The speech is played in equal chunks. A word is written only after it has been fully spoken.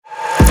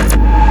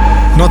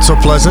not so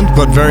pleasant,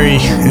 but very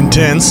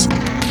intense.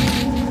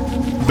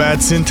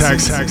 Bad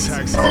Syntax.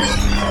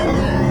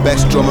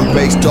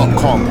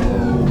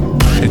 BestDrumAndBass.com.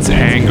 It's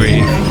angry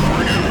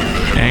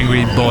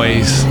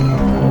boys.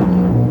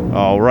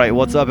 All right,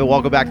 what's up, and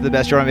welcome back to the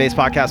Best Drum and Bass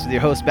Podcast with your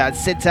host, Bad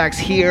Syntax,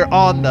 here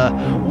on the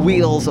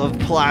wheels of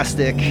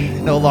plastic,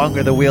 no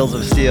longer the wheels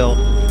of steel.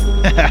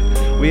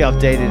 We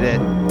updated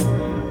it.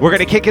 We're going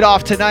to kick it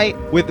off tonight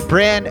with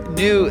brand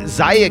new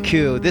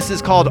Zayaku. This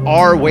is called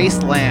Our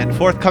Wasteland,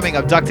 forthcoming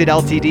Abducted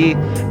Ltd.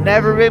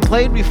 Never been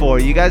played before.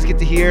 You guys get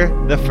to hear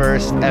the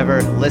first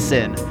ever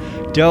listen.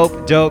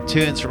 Dope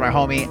tunes from my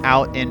homie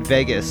out in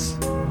Vegas.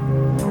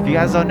 If you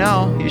guys don't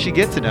know, you should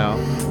get to know.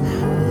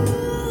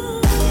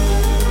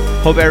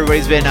 Hope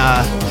everybody's been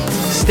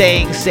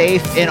staying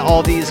safe in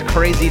all these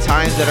crazy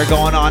times that are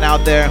going on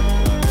out there.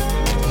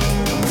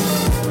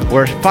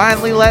 We're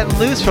finally letting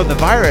loose from the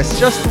virus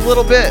just a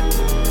little bit.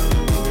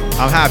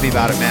 I'm happy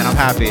about it, man. I'm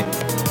happy.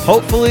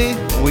 Hopefully,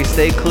 we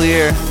stay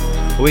clear.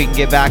 We can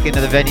get back into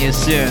the venues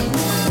soon.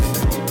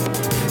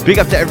 Big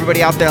up to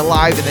everybody out there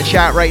live in the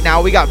chat right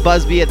now. We got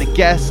Busby at the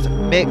guest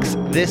mix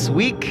this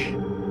week.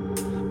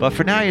 But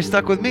for now, you're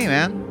stuck with me,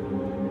 man.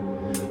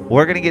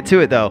 We're going to get to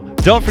it, though.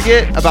 Don't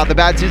forget about the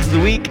bad tunes of the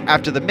week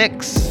after the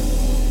mix.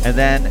 And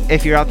then,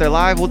 if you're out there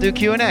live, we'll do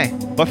Q&A.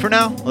 But for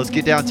now, let's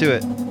get down to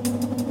it.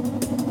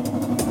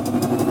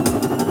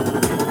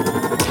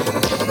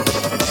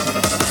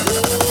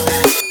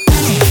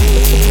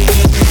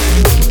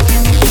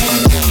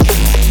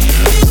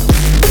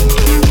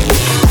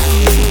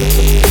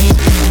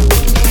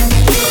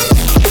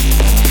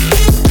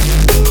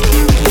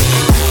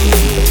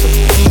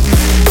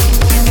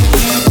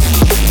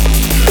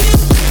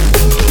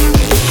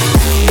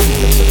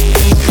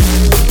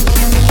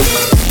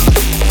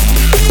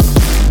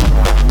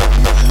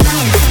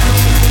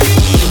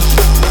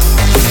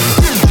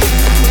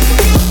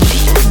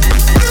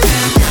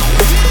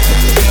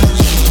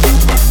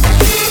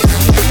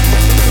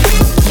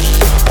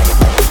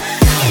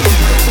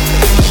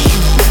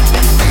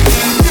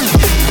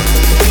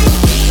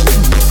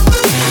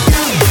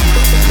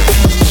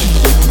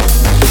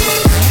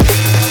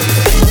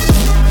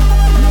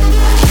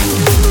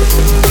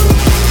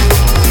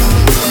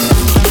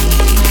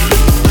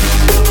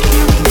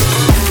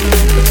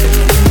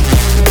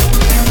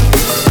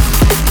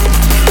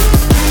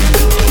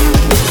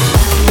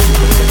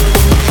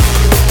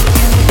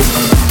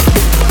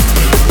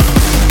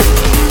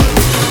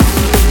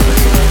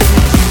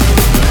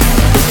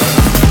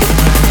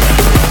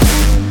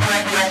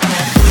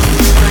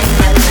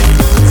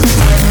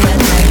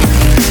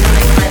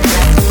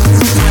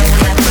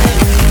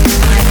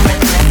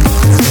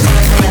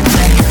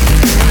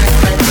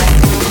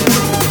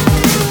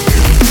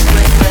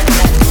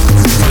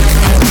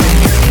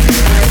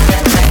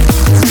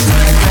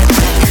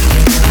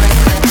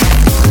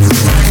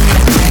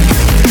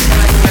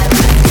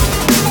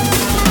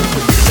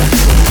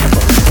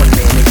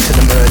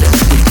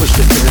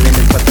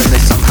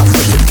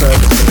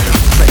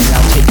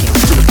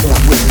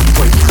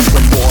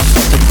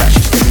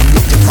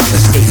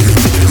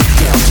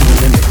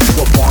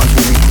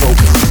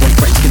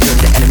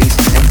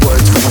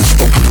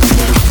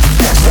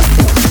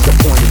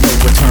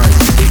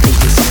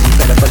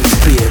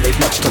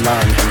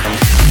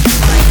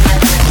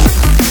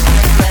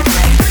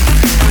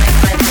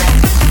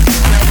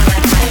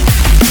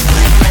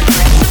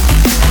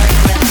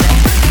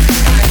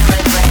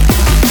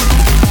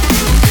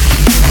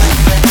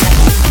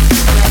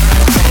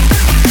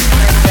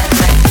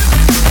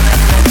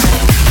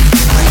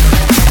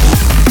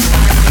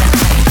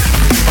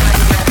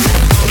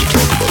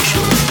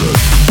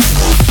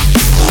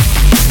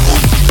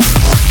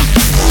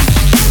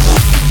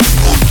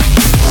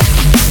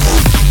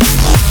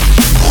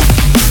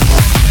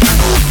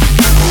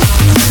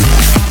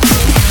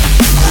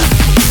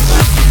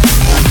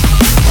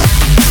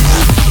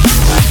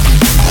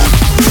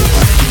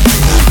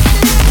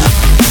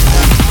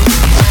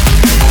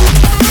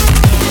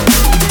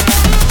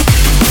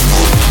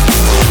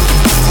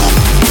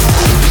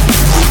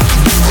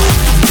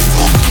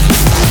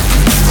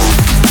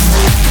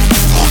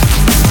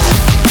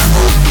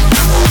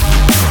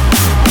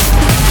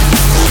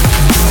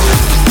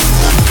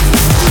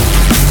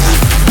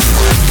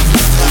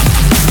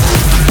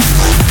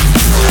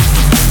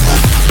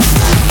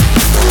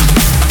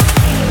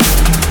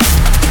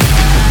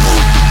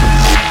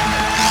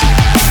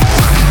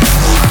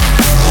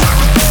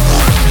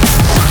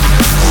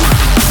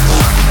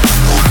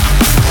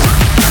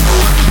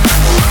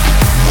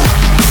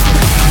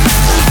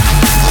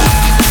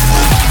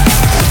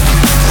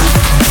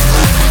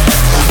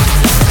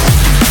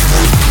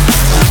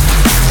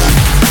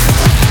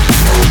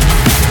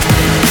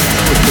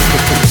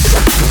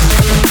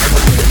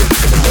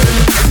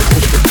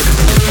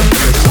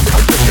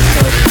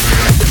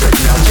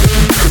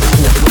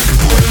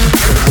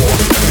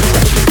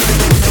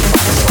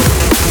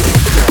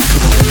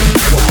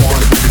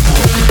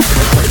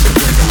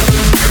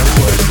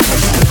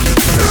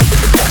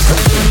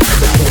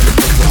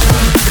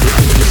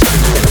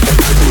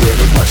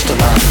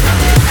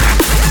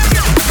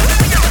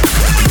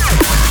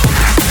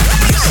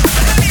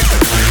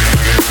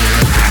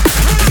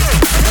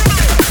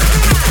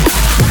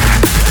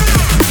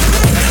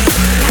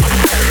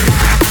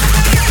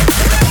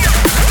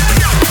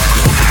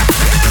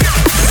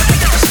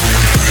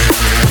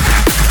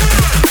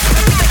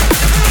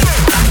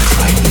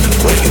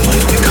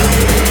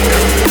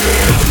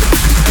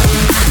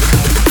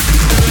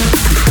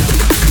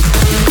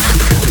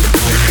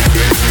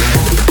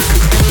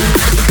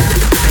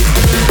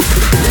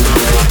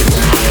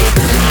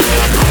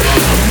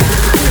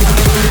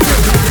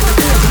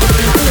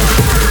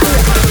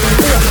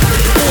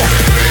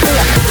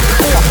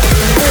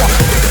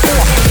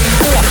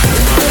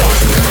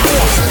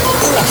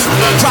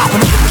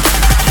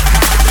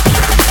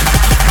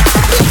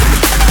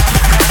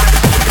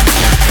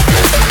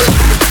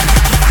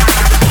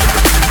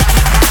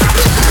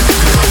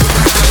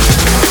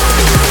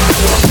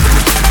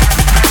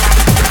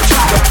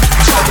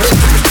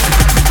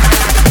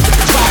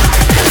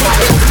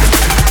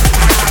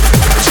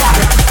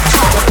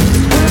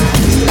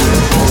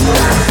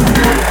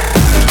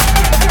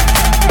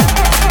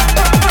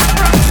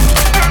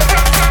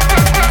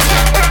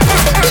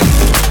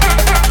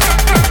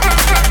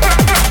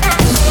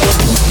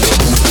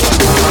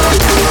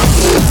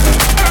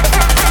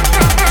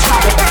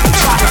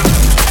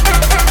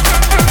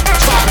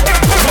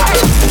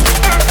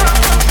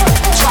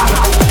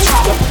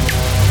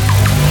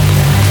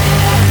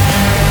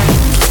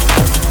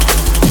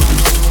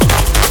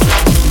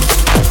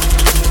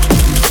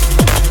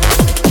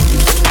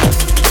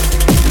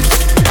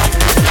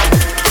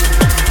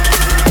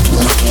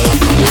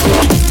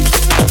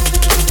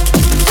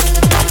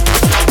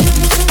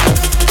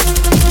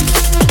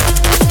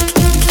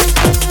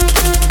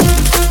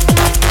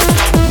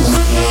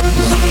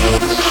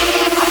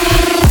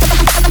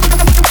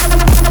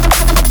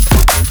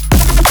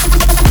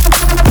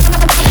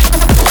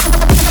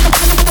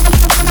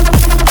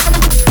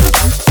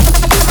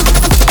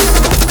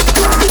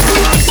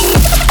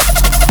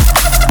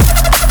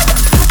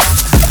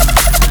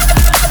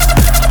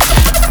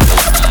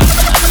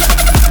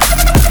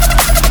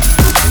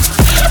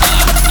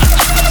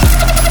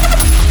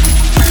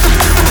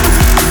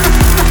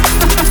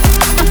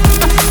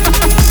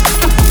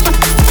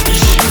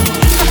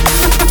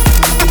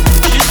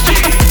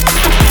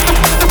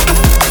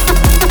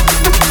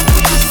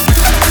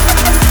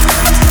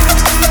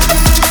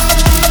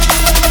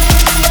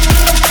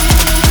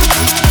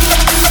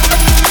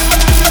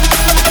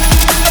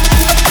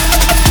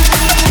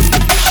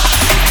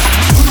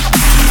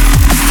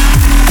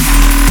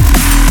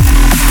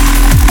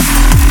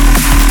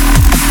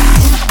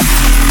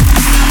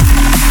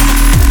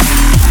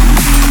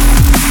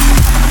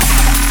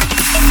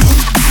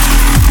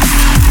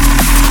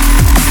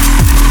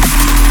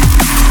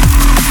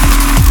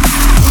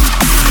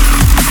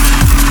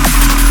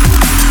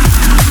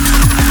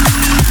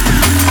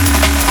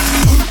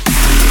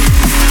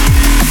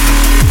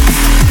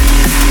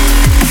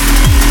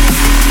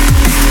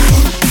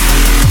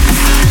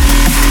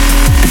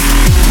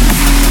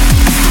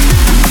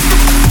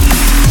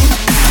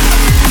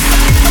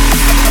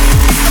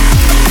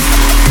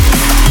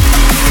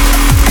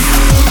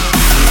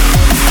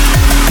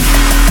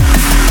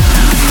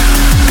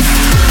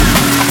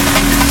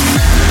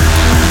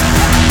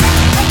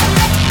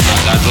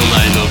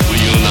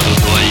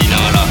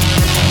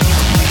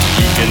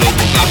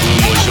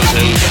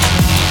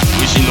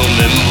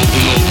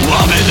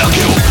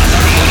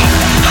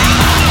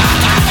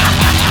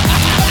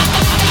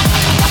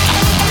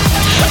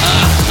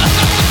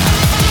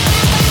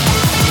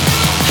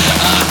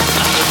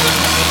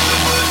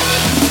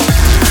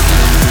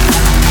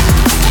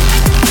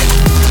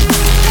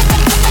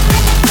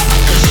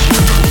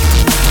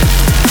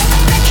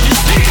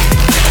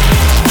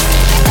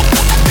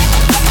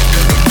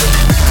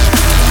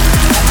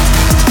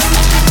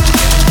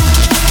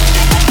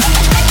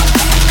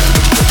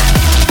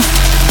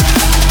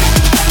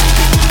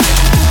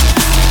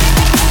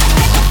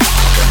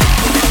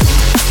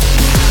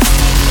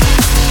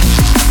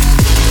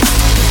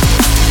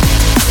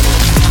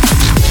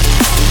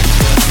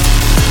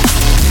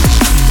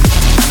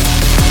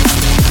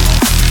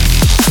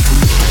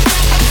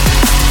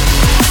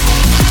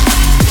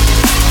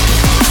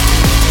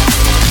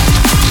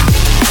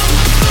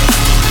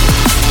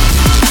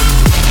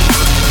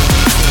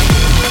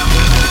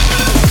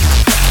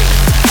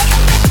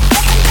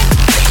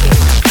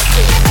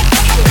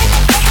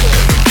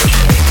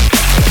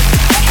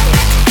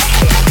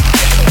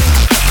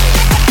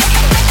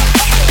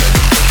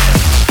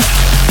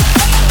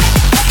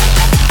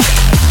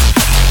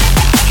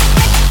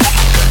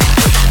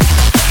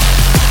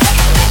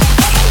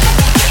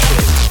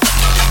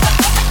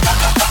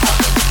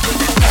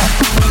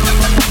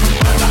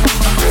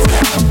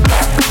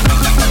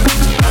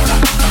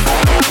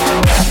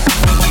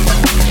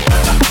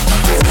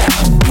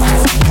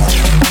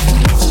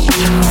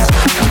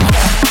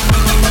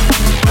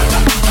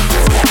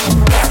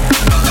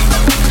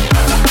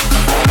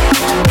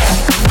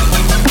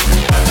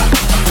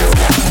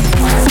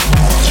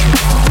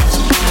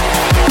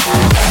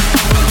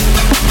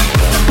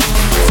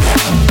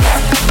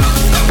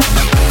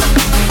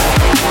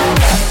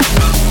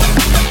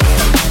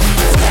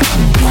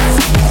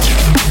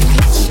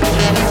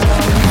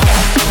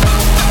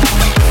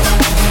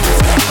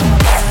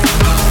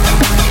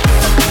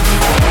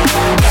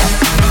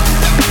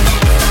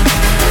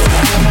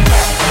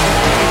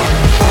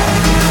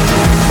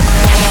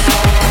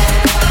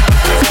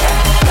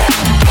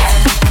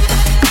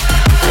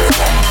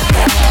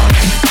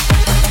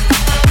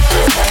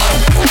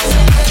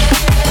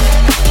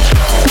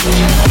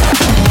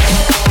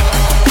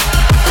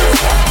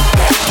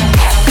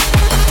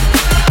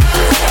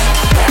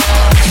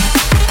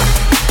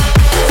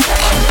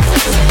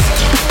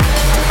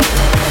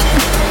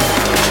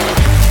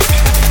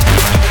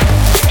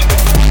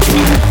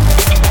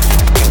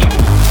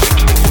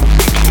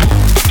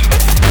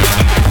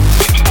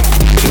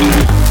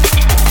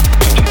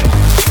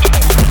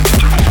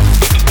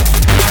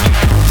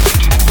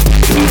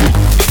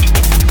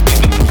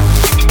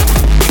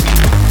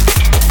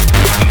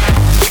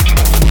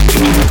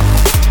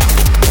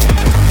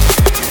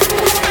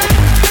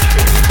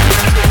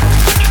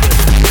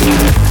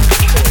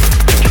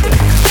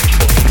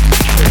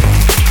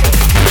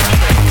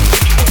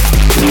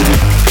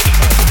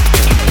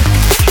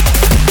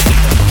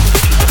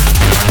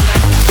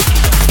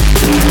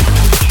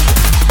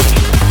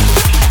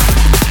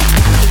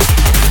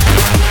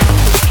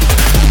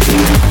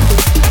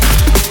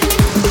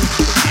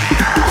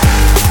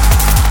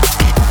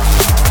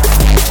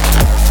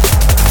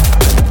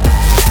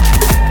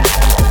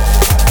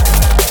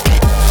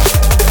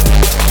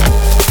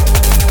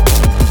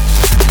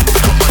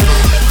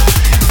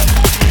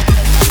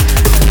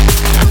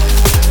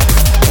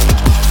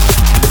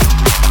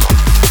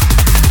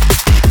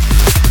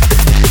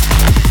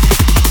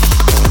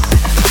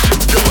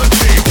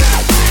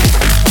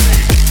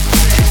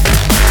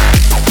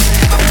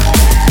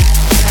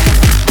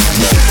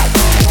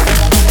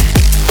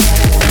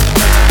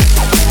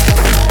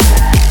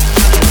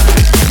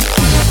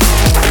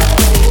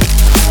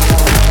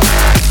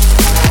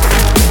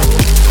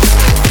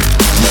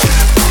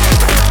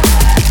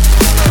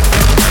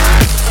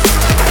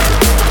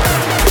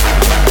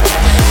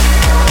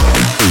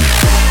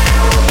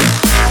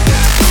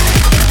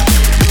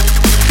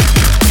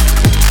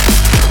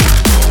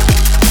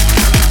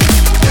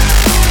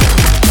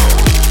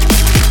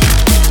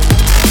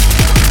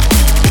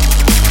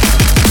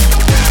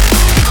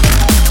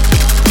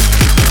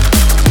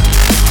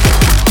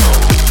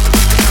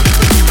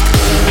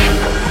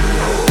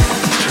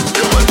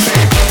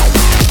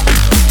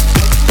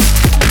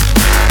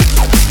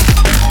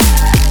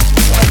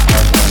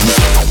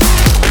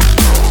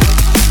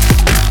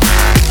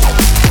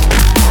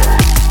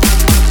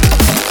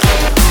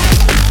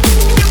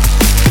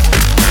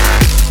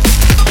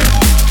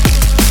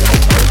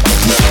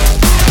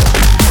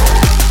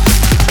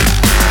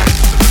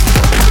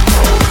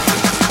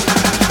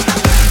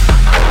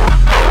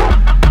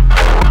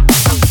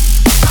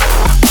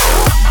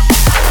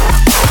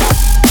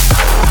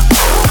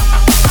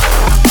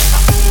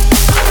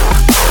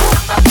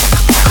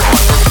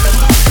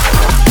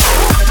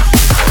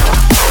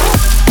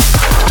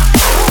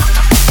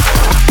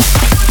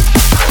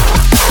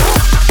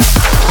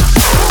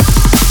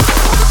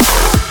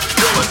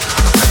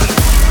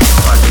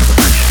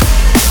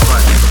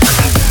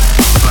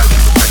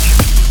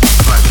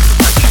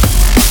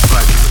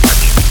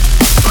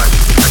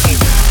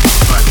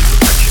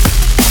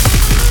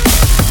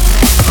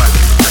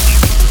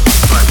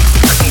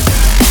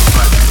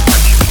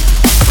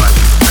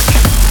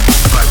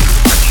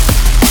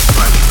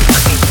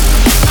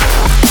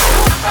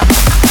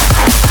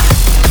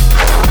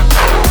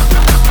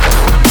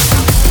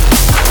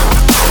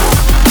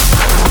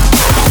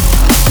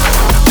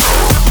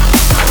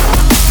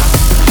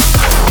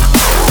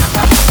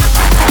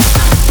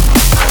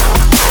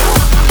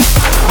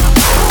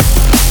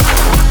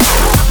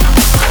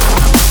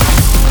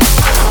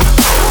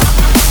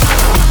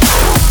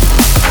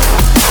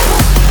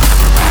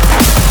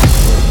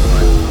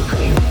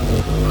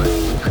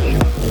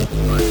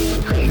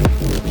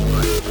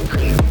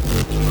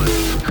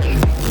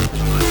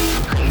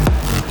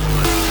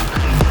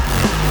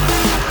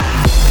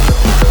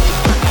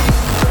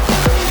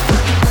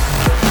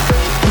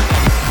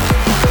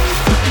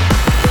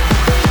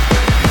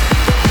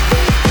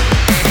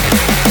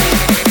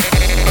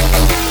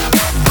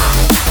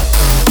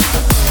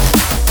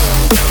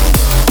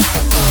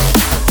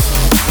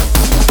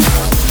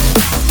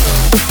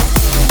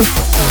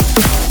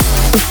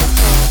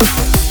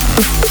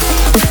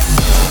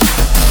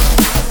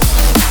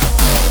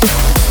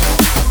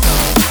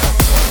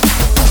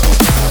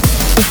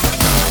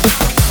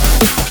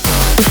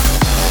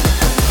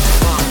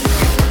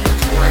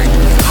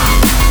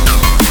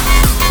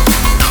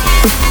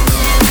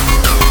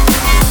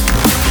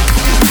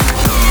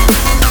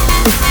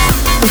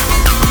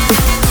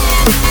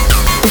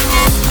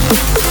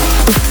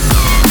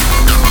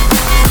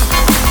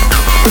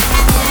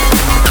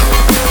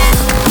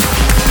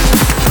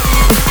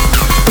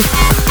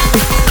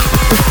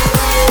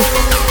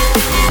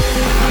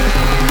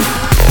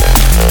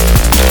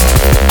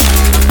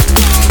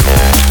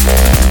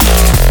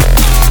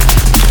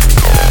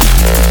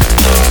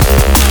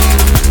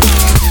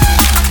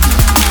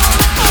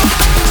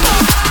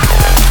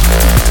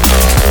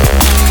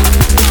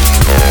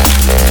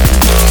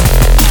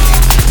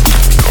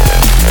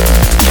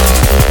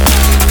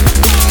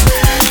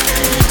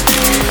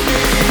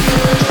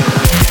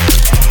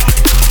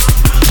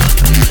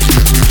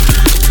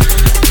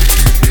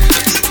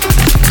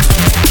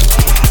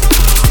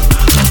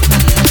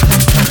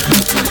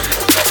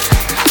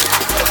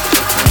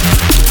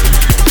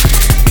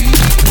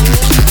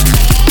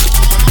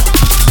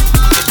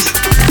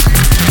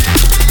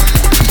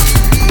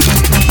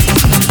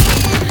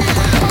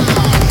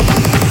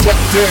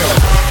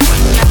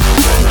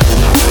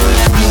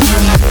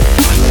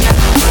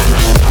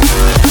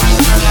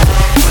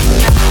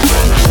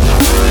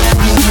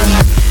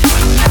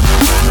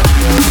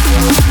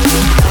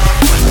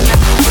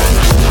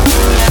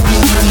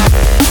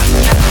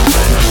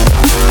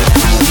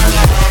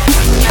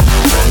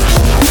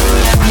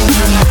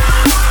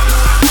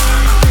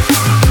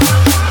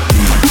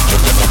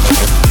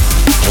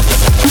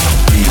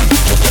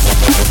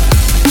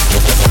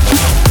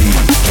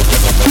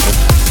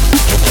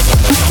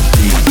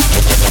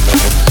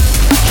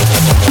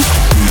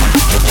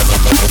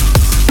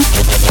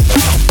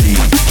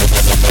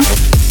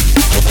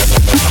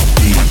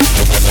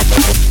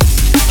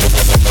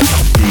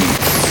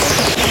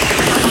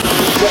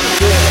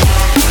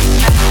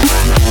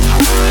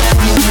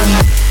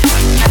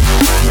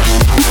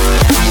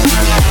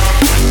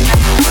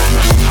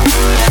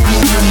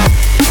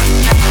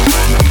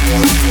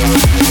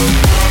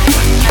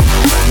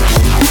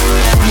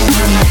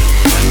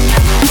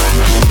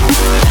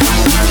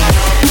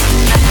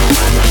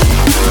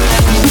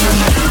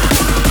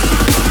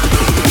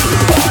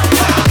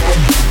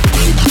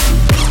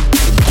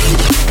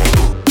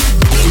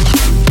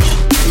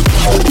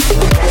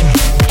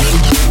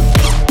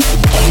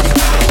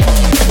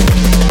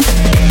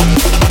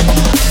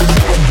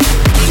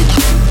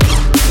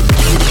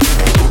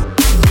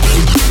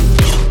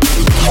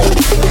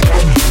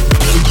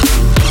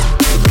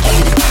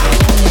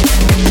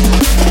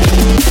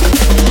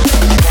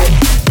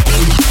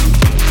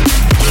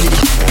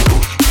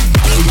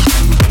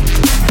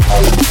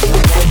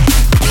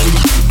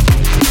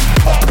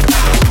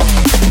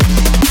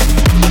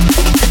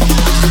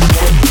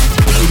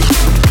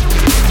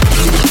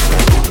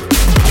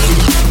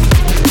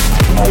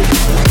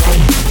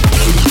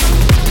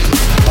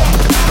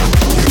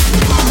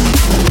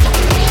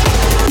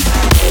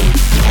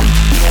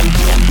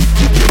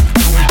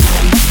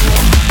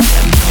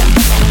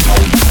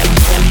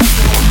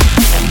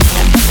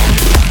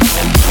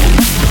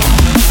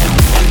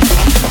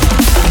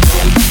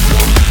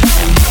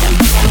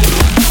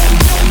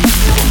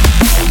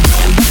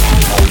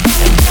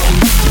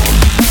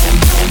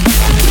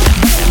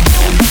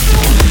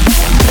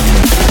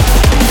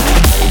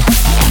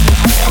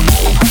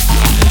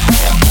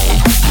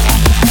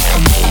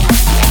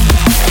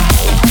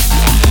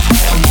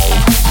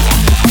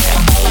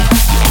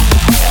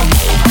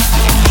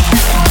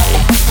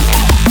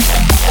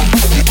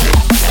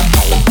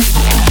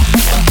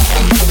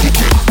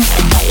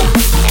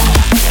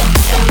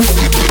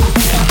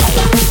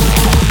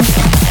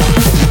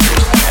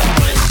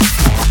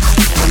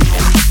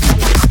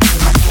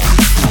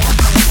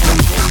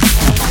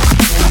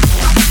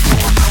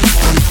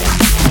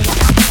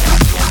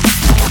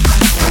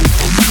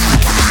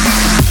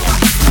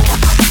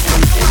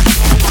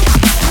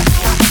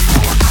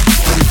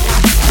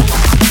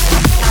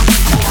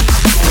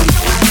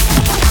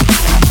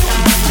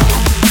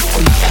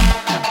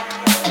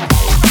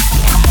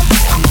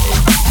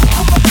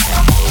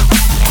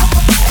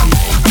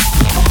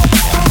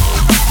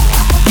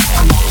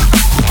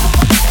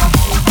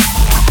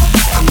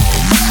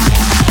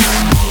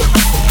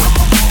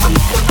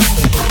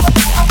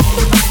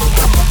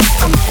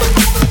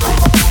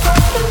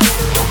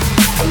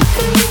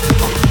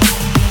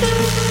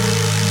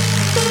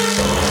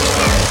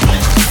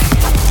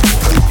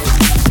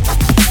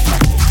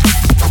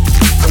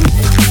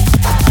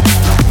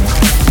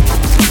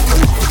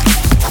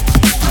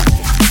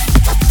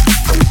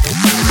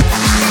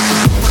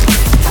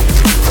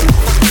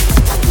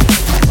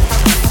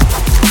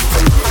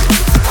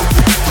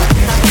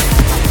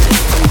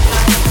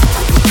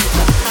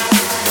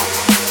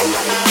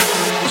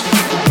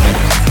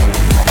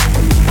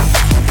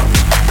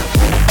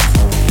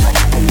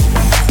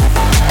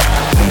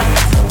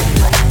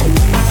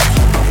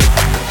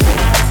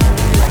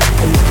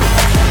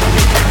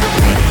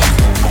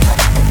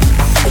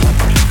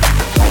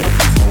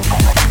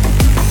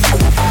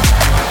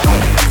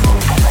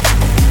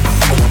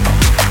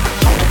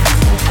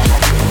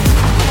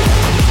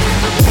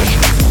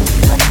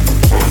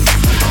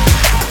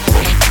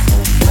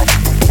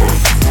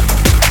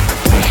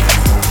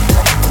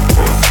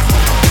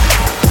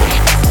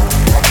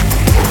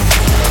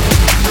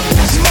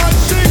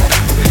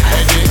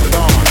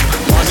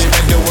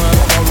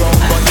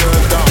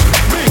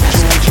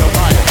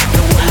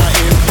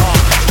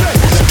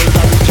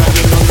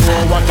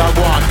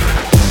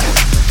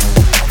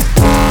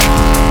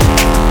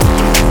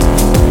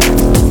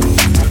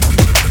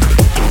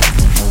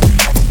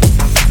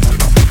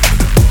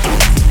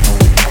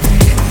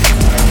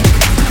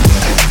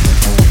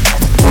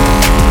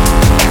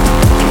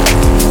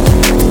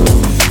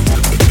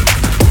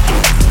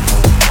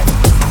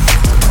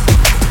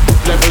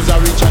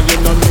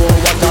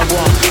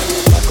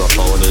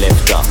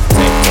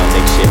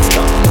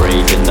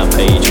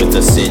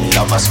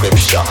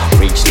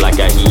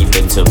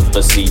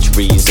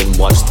 reason.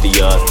 Watch the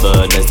earth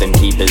burn as them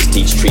keepers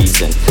teach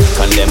treason.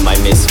 Condemn my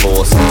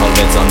misforce,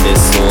 convents on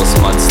this source.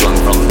 Mud slung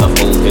from the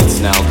pulpits,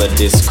 now the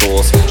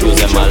discourse.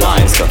 Choosing my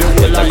lines to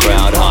get the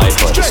crowd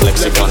hyper.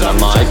 Dyslexic on the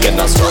mic and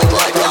I strike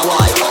like a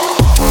viper.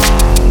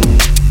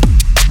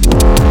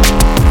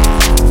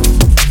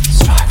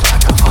 Strike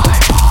like a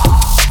viper.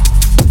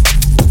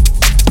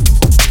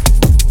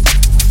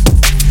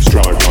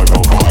 Strike like a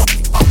viper.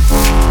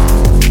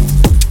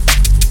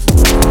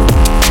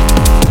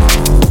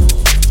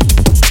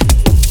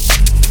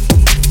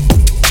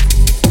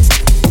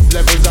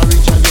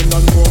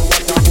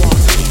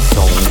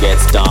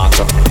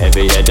 Darker,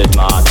 heavy-headed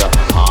martyr.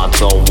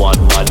 Hearts all one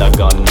by the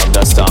gun of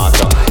the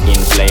starter.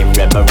 Inflame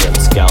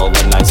reverence,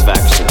 galvanize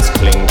factions.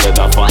 Cling to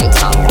the fight,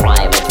 tongue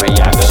cry with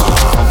reaction.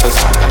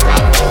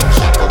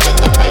 Shackled in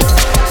the bait,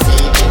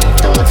 feeding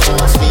through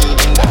force,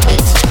 feeding the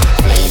hate.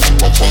 Flaming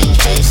the change,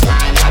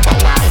 baseline like a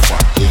lifer.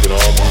 You can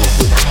all move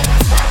with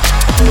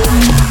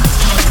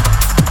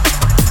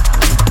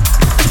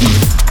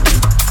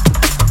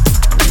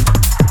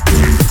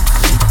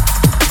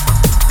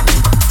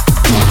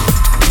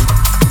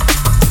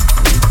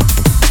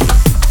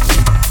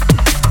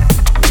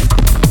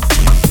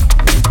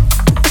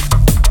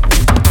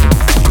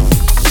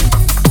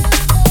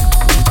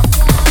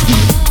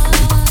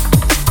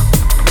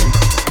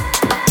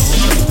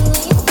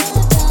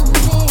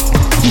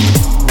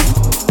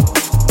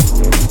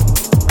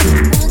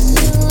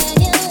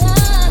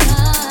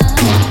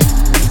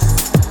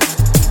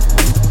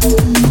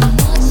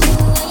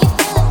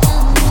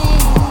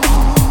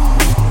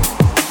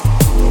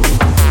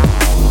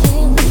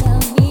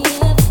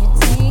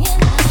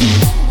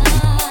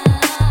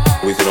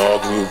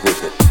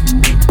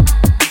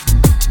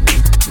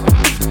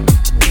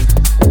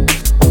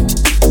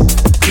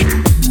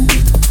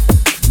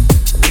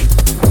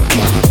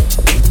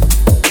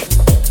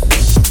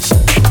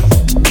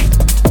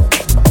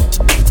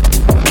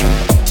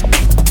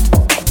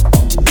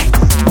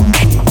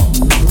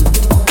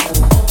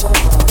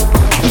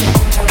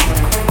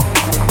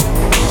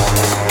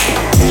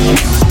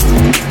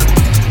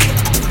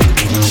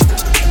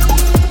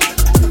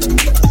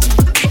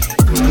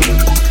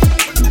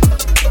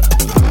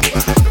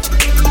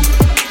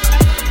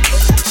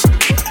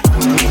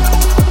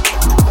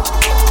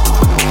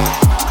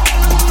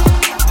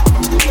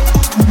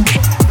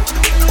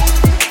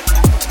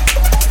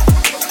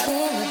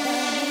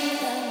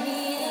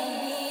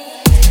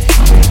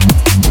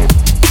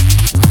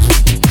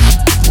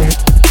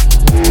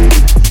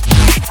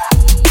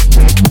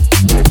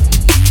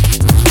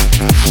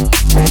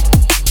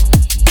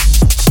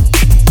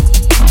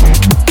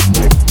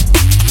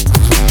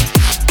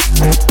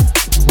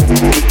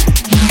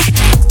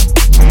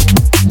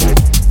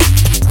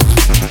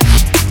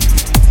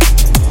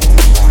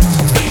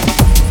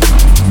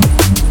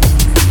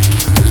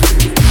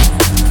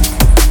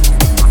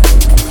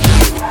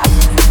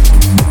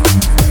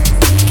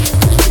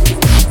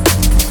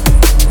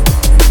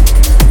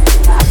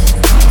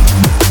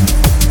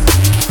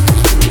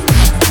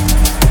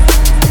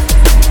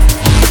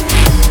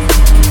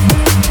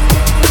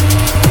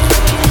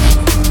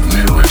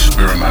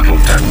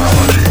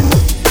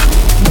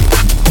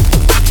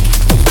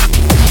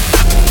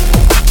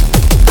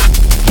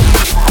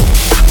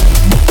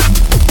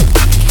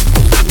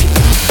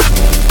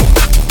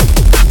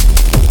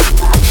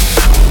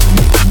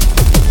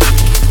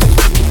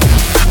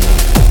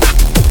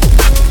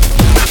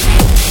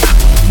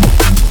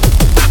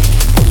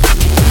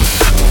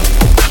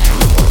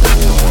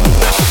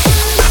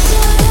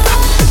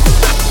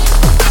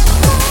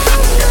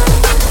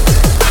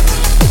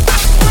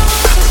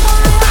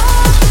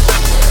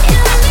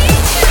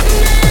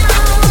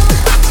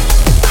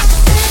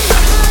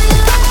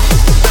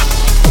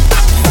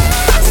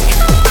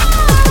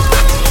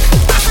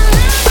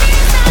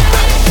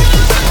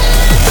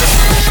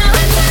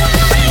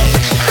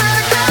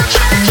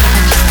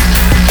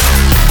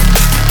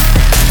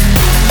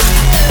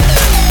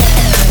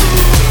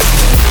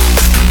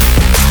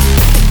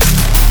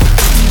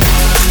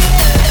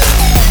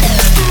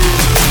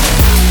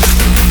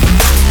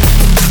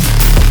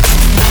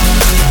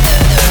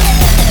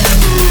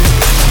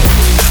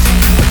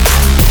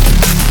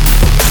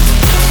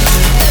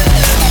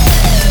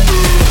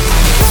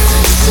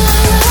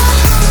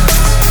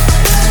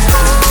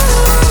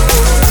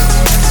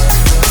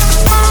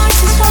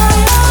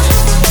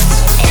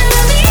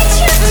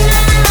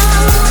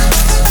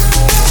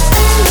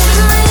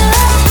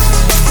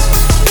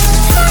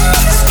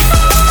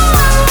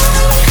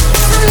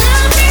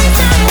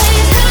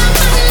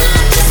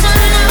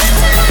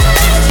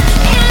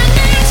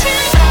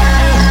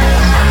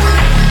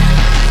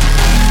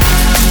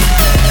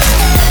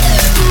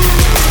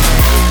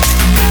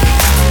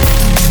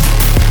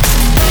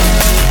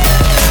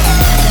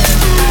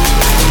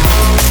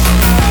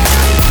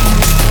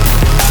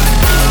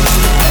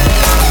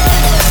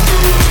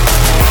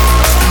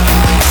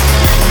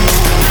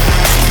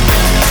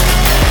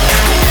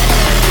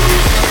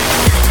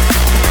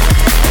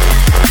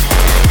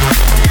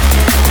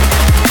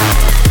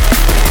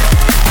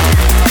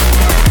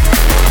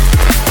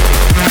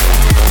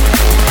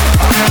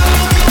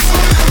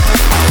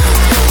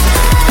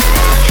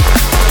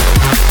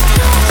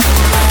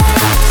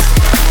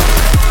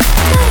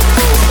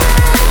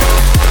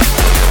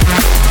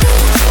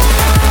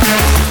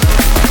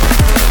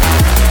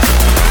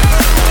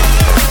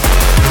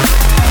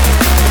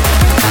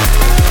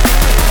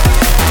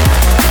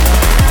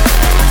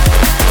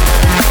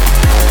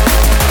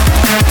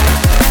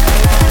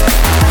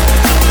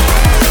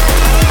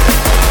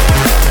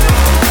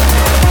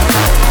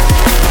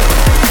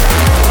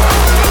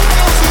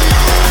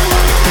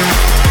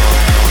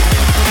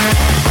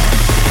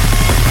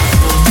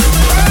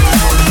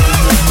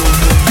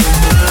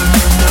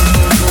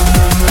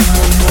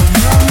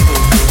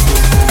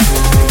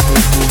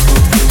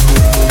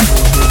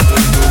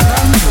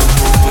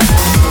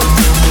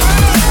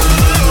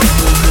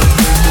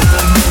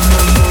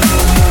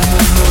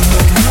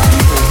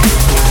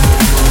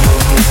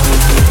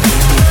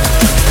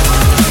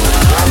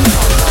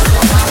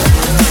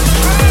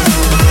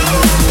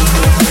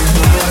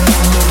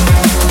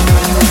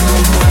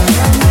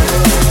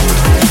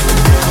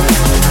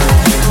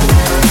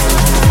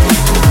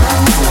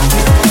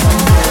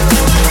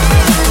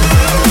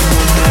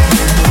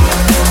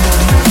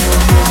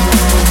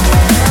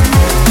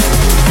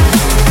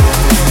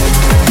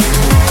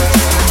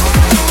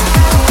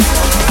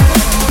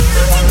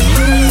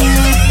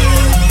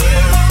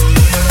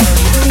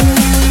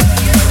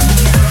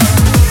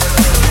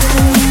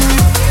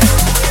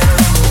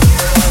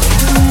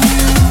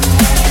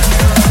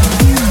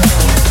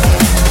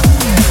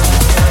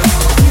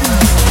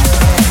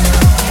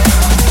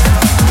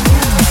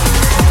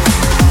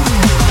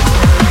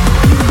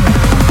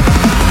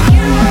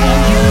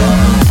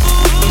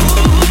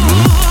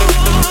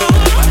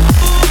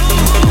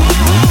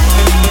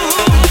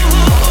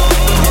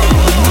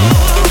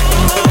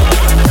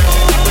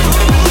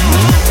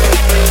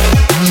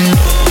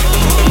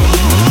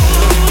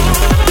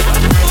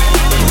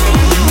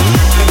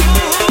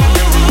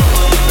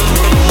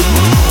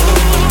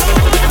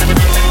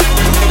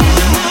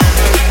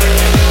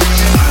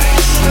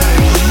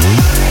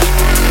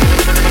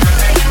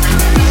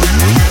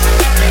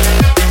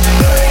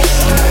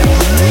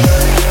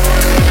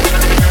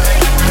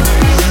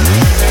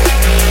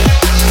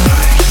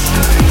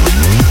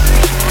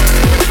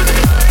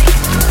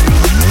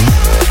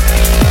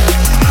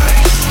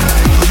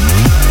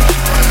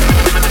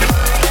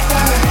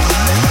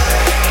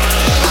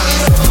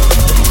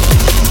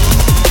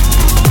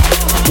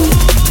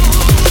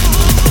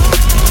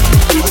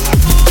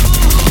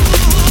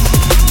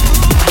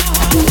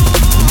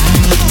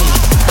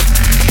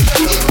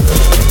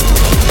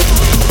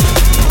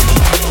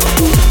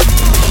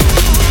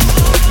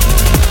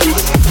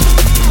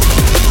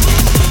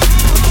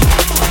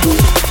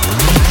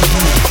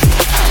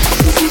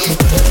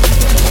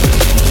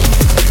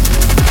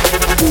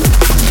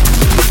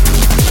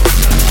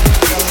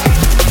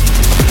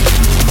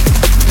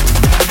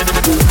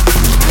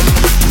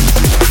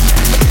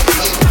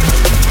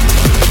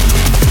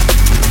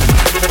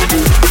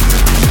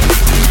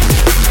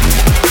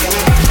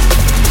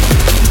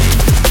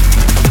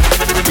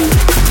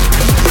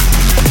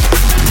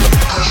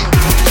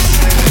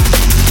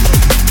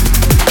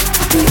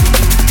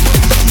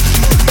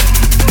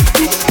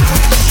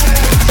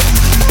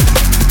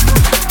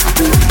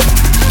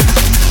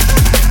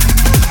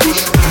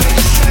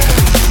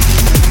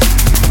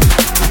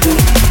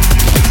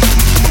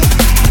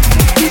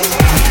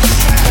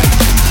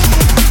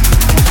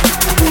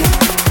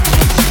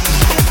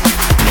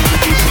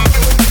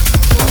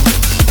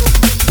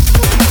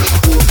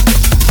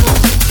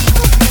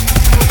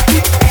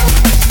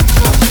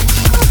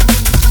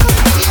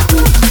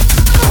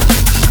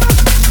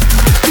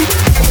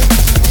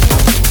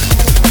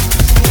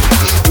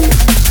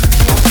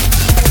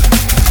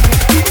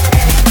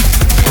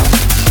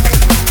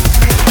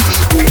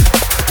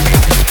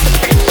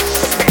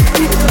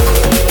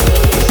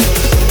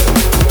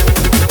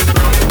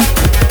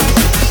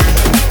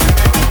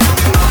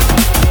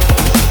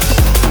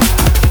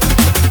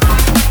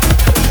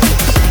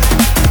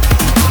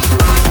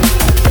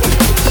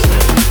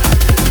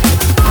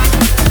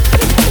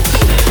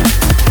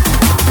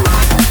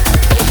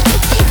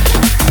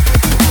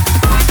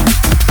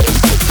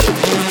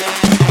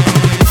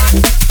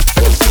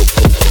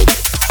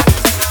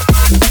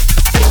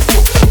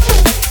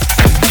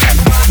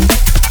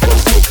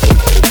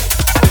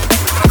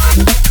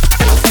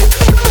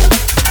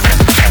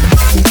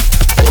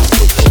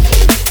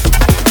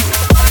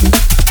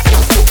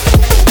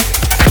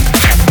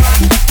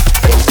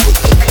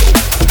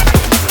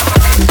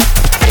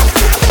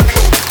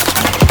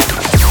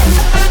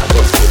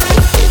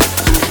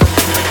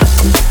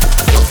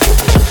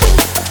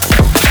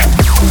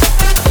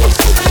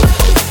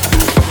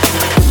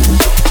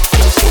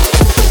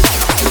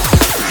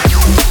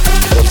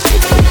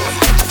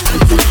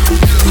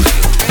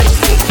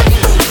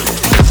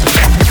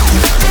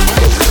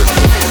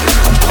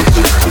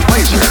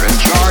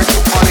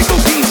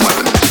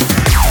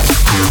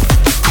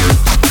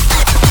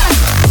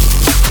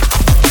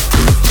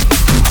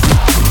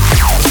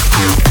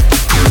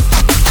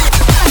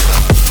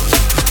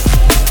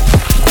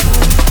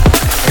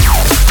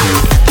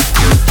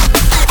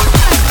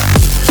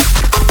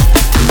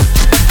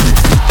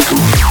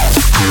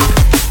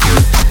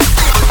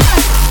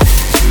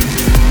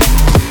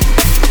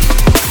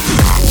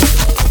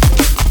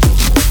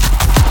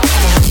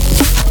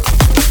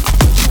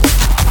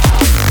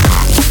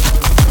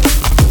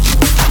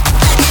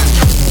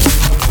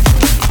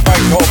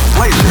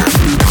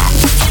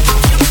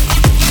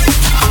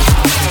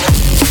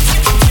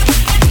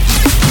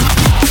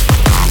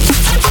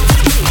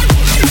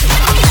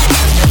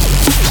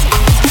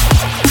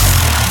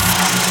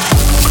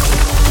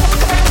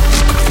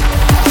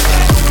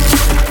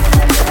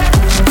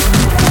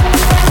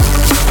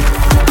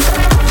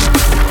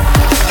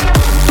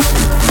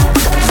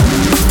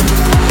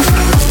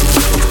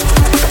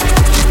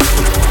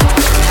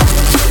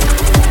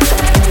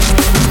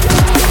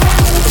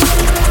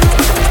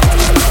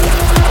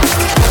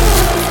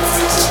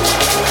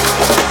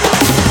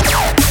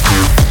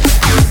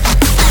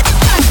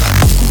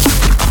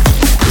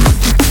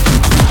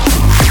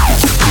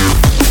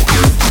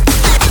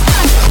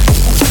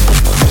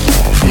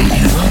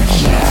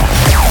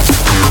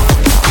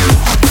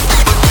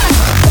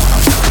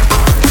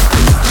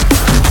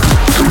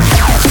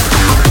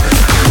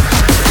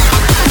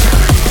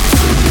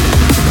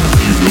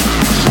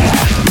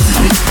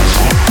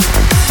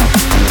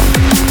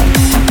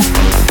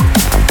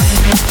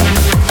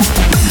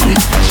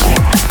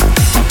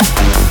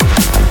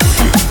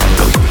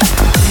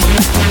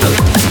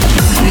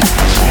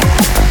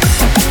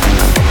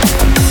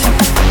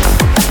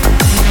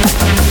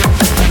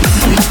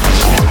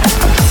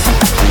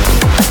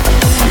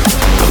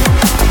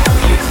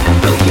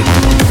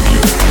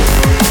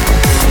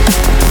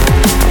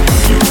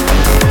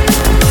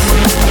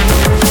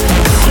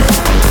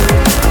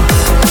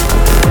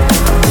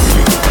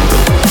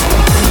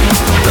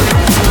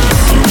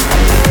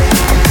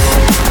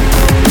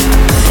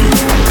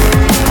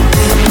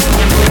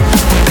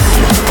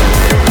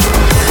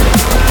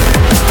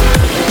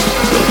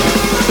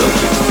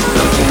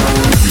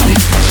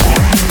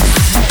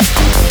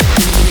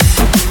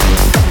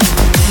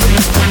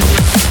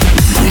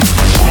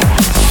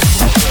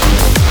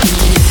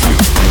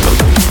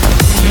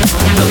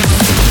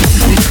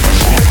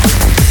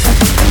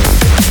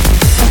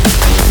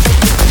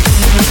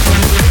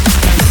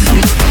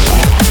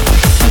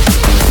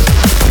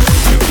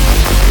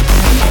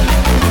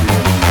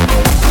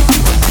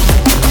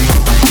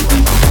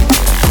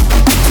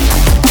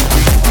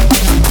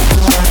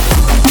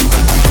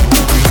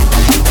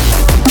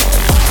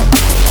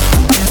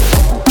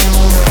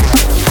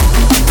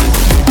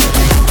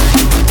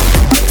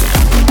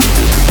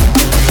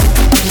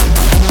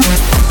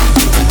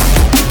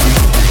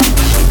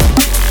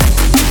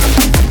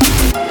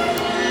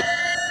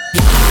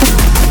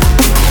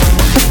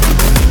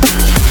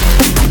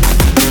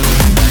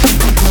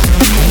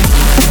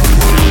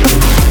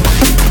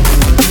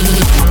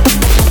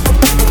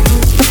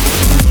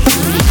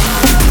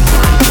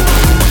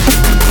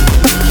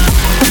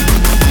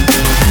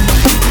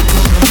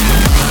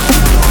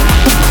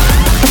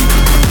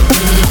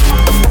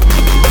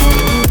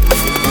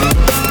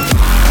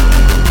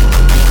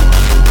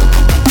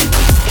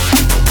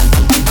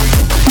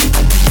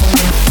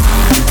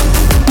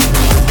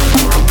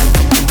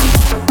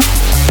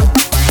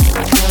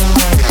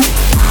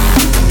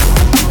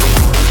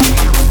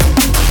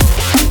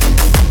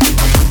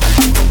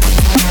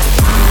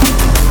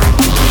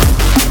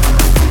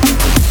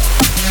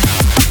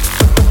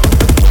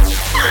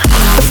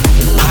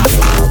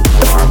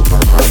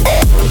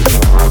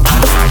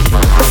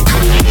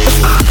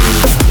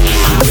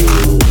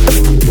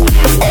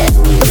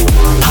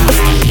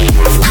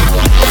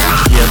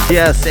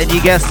yes, and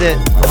you guessed it.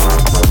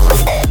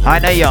 I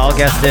know you all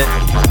guessed it.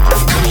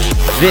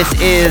 This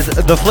is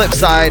the flip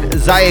side,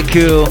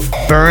 Zayaku,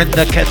 Burn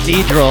the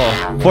Cathedral.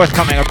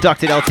 Forthcoming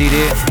Abducted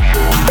LTD.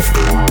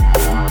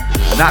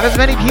 Not as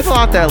many people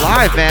out there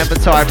live, man, but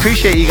so I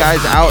appreciate you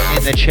guys out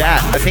in the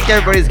chat. I think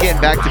everybody's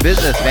getting back to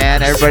business,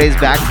 man. Everybody's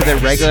back to their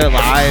regular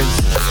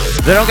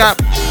lives. They don't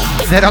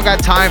got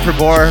time for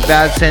more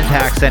bad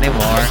syntax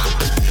anymore.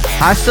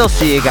 I still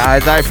see you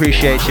guys. I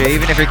appreciate you,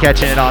 even if you're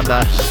catching it on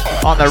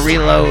the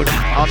reload,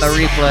 on the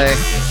replay.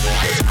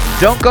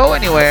 Don't go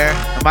anywhere.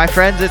 My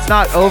friends, it's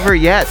not over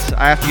yet.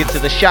 I have to get to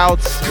the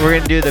shouts. We're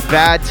going to do the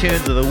bad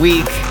tunes of the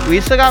week. We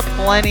still got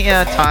plenty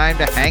of time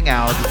to hang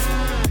out.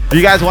 If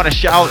you guys want to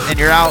shout and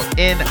you're out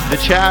in the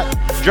chat,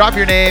 drop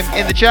your name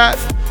in the chat.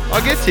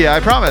 I'll get to you, I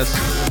promise.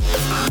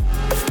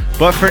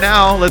 But for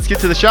now, let's get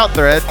to the shout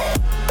thread.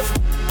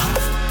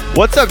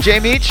 What's up, J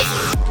Meech?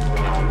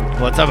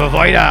 What's up,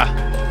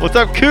 Avoida? What's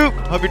up, Coop?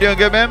 Hope you're doing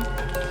good, man.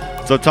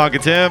 What's up,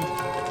 Tonka Tim?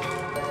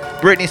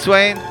 Brittany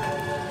Swain?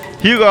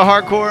 Hugo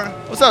Hardcore?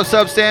 What's up,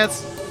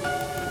 Substance?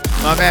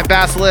 My man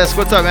Basilisk,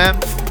 what's up, man?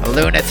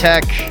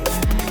 Lunatech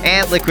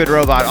and Liquid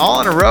Robot,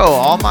 all in a row.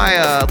 All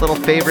my little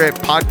favorite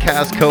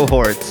podcast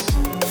cohorts.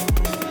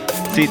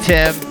 See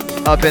Tim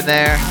up in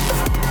there.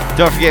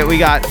 Don't forget, we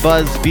got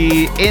Buzz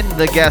B in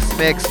the guest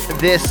mix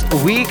this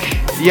week.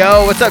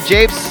 Yo, what's up,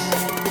 Japes?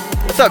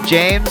 What's up,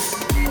 James?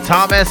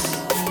 Thomas?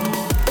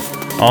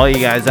 All you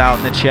guys out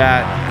in the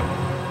chat.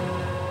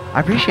 I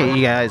appreciate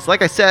you guys.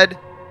 Like I said,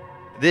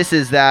 this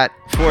is that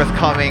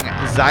forthcoming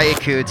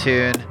Zayaku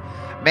tune.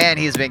 Man,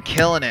 he's been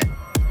killing it.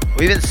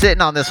 We've been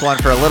sitting on this one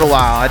for a little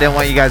while. I didn't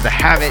want you guys to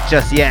have it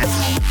just yet.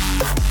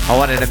 I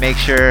wanted to make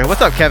sure...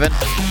 What's up, Kevin?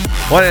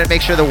 Wanted to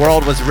make sure the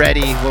world was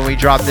ready when we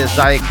dropped this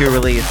Zayaku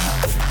release.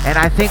 And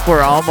I think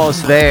we're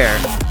almost there.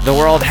 The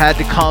world had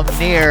to come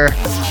near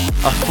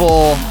a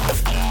full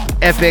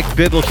epic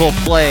biblical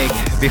plague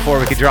before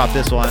we could drop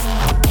this one.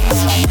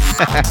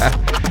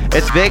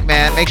 It's big,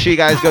 man. Make sure you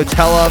guys go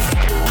tell him.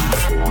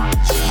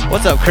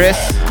 What's up, Chris?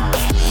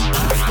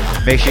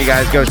 Make sure you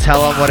guys go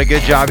tell him what a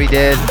good job he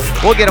did.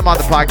 We'll get him on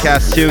the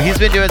podcast too. He's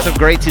been doing some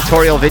great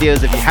tutorial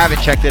videos if you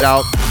haven't checked it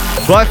out.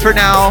 But for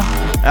now,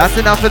 that's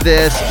enough of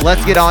this.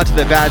 Let's get on to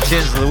the bad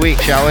tunes of the week,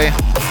 shall we?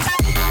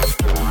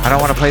 I don't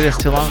want to play this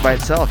too long by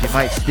itself. You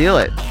might steal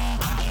it.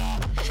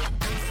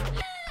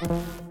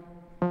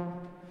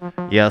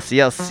 Yes,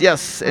 yes,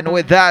 yes. And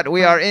with that,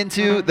 we are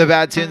into the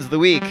bad tunes of the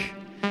week.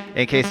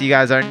 In case you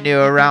guys are new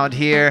around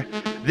here,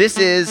 this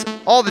is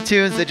all the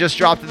tunes that just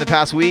dropped in the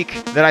past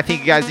week that I think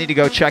you guys need to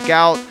go check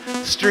out,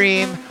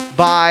 stream,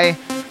 buy,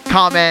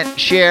 comment,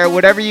 share,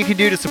 whatever you can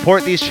do to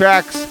support these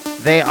tracks.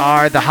 They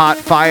are the hot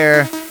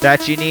fire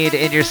that you need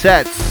in your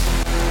sets.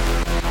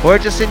 Or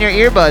just in your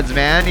earbuds,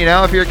 man. You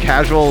know, if you're a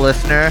casual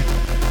listener,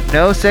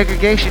 no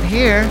segregation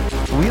here.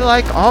 We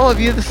like all of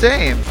you the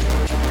same.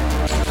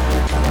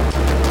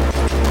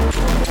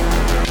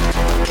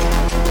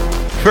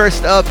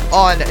 First up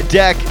on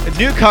deck,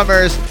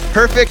 newcomers,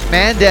 Perfect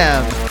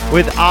Mandem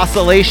with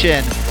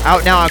Oscillation,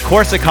 out now on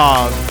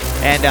Korsakov.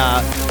 And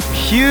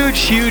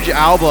huge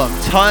album.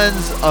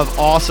 Tons of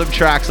awesome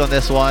tracks on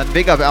this one.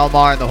 Big up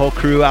Elmar and the whole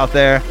crew out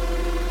there.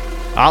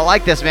 I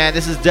like this, man.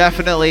 This is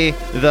definitely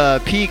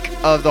the peak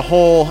of the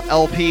whole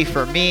LP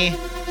for me.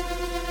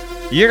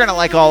 You're going to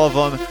like all of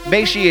them.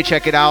 Make sure you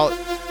check it out.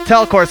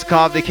 Tell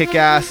Korsakov they kick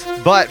ass.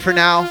 But for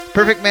now,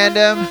 Perfect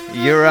Mandem,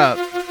 you're up.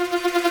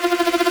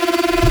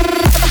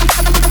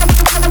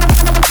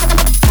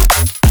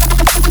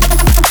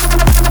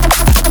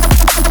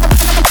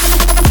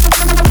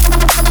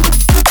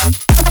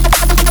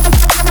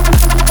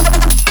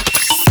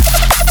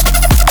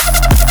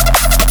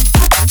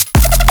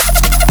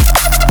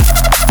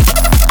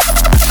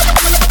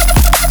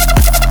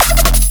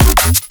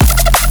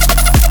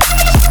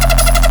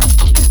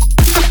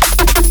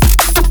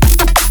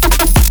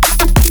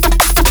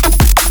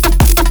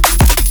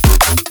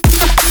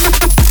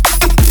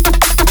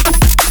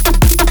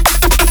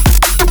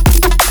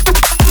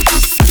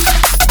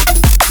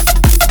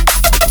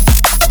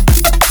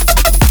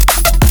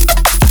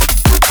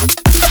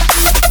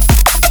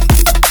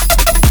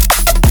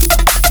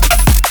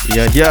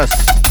 Yes.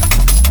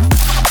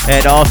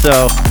 And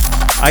also,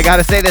 I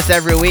gotta say this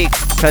every week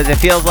because it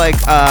feels like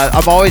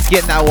I'm always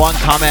getting that one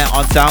comment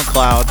on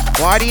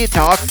SoundCloud. Why do you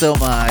talk so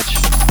much?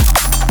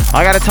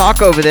 I gotta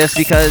talk over this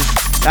because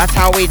that's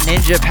how we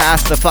ninja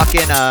past the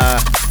fucking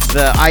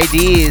the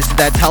IDs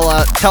that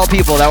tell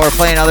people that we're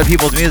playing other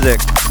people's music.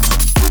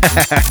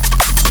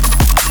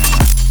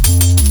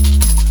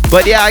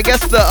 But yeah, I guess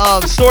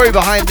the story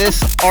behind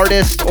this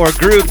artist or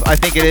group, I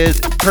think it is,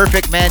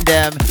 Perfect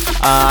Mandem,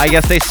 I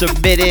guess they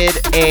submitted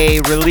a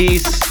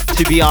release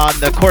to be on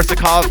the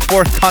Korsakov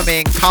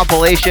forthcoming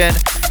compilation,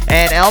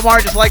 and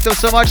Elmar just liked them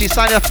so much he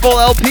signed a full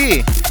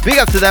LP. Big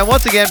up to them.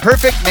 Once again,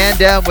 Perfect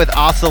Mandem with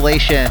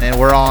Oscillation, and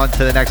we're on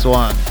to the next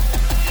one.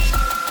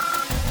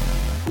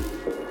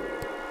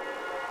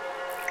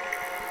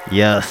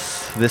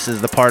 Yes, this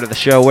is the part of the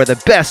show where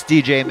the best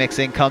DJ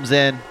mixing comes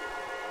in.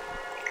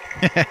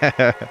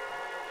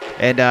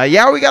 And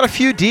yeah, we got a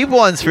few deep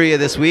ones for you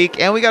this week,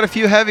 and we got a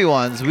few heavy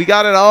ones. We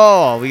got it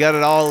all. We got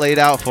it all laid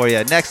out for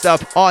you. Next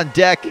up on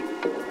deck,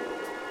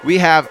 we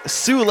have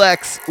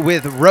Sulex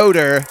with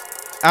Rotor,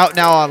 out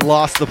now on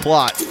Lost the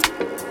Plot.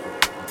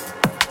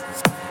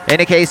 And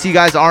in case you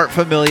guys aren't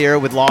familiar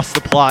with Lost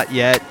the Plot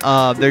yet,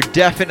 they're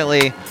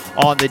definitely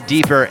on the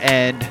deeper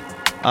end.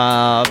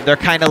 They're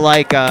kind of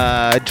like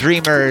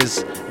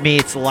Dreamers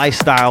meets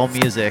lifestyle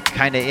music,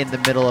 kind of in the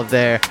middle of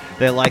there.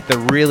 They like the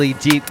really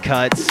deep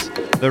cuts,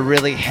 the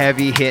really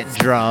heavy hitting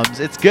drums.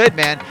 It's good,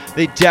 man.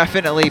 They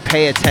definitely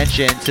pay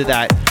attention to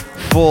that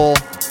full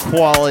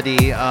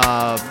quality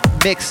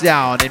mix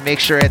down and make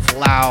sure it's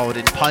loud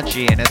and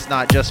punchy and it's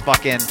not just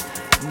fucking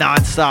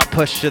non-stop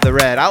push to the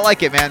red. I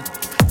like it, man.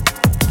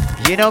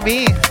 You know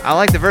me, I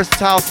like the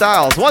versatile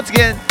styles. Once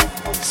again,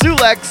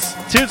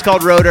 Sulex, tune's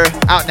called Rotor,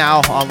 out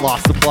now on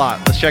Lost the Plot.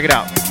 Let's check it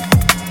out.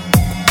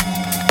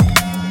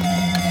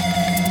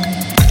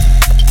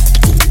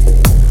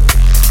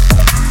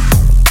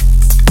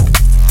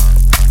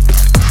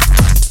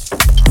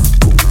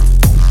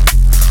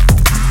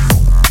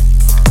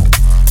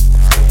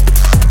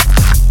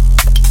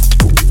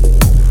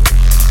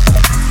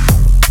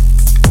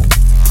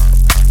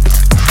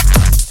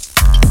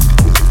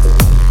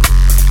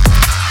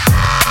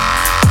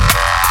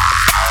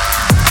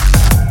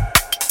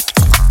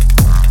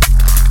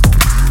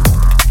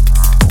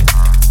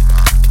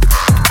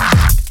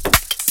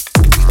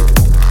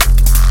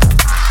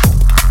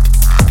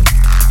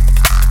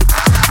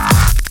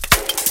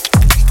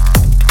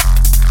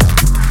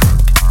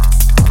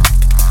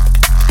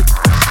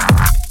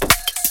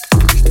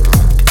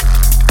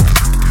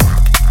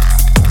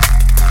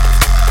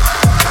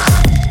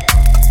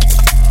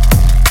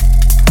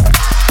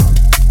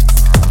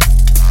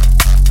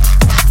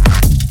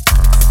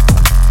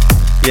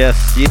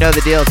 Yes, you know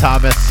the deal,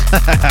 Thomas.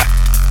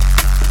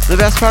 It's the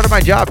best part of my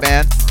job,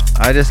 man.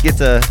 I just get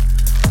to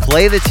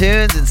play the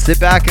tunes and sit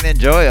back and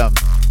enjoy them.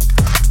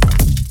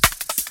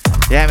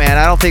 Yeah, man,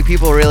 I don't think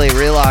people really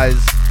realize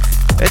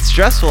it's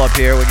stressful up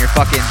here when you're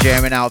fucking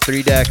jamming out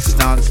 3 decks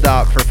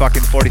nonstop for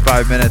fucking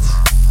 45 minutes.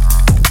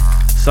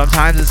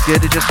 Sometimes it's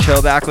good to just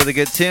chill back with a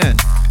good tune.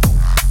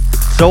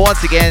 So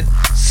once again,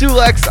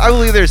 Sulex, I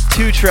believe there's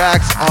 2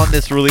 tracks on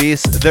this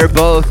release. They're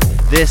both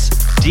this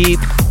deep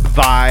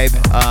vibe.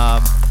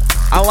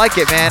 I like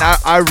it, man.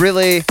 I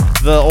really,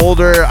 the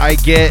older I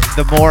get,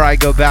 the more I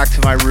go back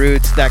to my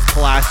roots, that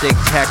classic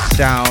tech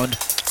sound.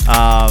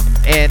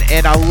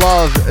 And I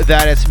love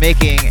that it's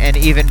making an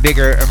even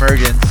bigger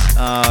emergence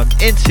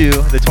into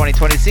the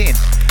 2020 scene.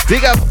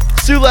 Big up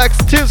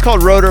Sulex, tune's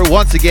called Rotor.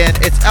 Once again,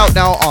 it's out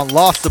now on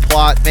Lost the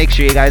Plot. Make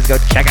sure you guys go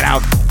check it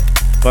out.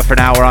 But for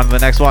now, we're on to the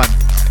next one.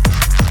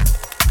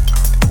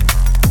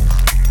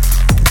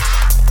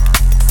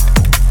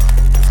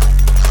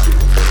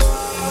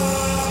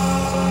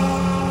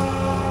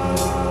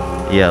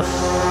 Yes.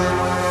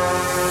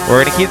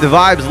 We're going to keep the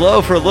vibes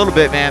low for a little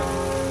bit, man.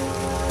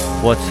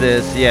 What's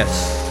this?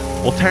 Yes.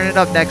 We'll turn it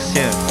up next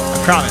tune.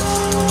 I promise.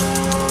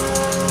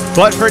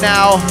 But for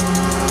now,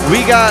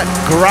 we got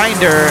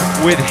Grinder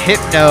with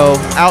Hypno,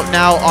 out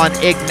now on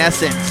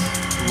Ignescent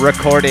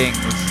Recordings.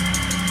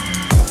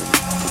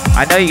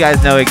 I know you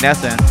guys know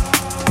Ignescent.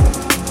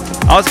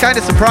 I was kind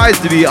of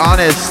surprised, to be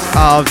honest,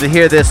 to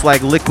hear this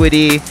like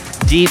liquidy,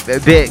 deep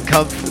bit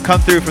come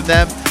through from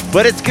them.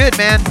 But it's good,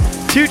 man.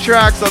 2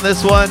 tracks on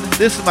this one.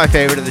 This is my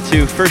favorite of the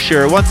 2 for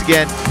sure. Once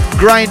again,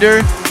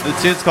 Grinder. The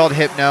tune's called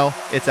Hypno.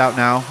 It's out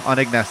now on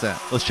Ignescent.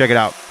 Let's check it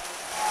out.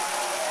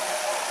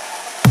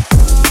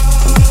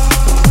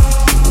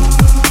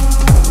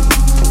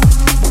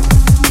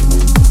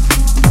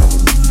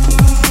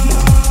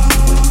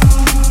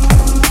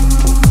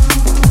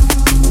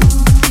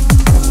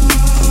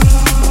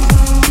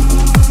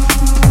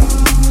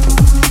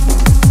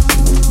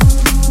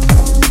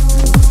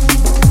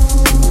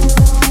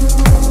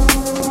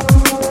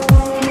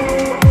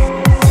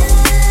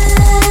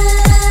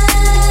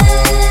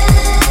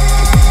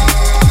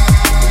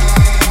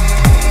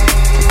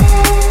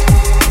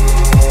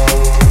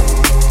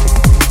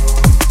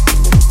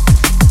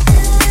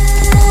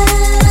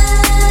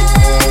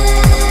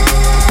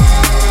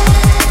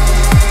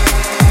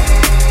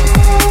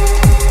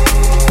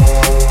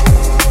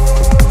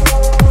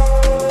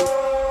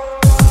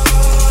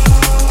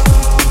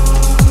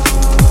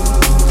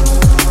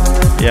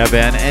 Yeah,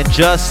 Ben, and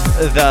just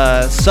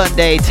the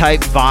Sunday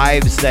type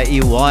vibes that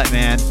you want,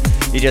 man.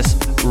 You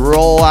just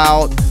roll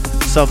out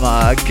some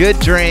good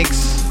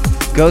drinks,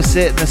 go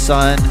sit in the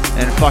sun,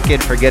 and fucking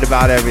forget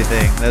about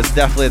everything. That's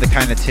definitely the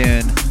kind of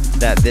tune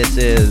that this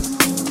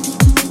is.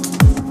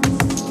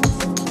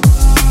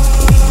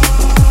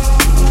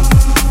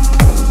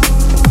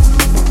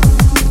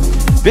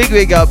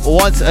 Big up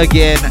once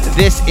again.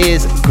 This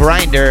is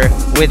Grinder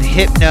with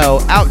Hypno,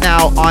 out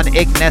now on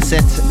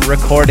Ignescent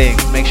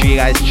Recordings. Make sure you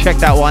guys check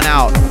that one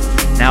out.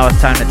 Now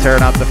it's time to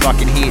turn up the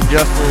fucking heat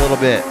just a little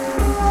bit.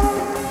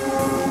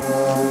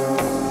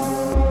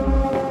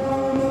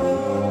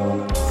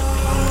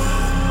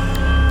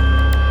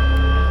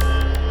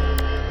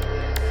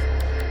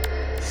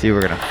 See,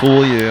 we're gonna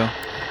fool you.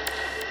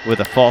 with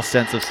a false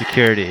sense of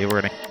security. You're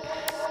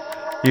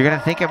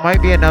gonna think it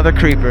might be another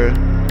creeper.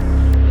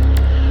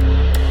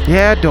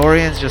 Yeah,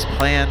 Dorian's just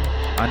playing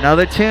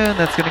another tune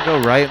that's gonna go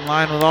right in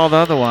line with all the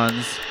other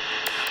ones.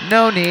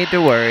 No need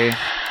to worry.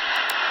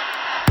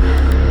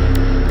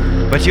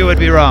 But you would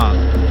be wrong.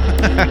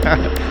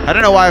 I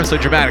don't know why I'm so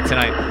dramatic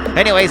tonight.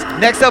 Anyways,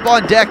 next up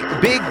on deck,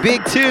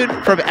 big tune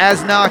from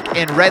Aznok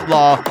and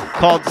Redlaw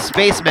called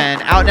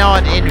Spaceman, out now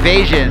on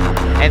Invasion.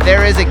 And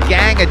there is a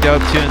gang of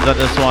dope tunes on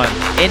this one.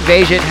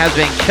 Invasion has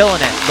been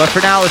killing it. But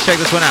for now, let's check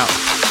this one out.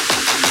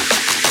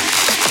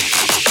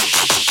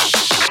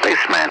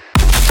 Spaceman.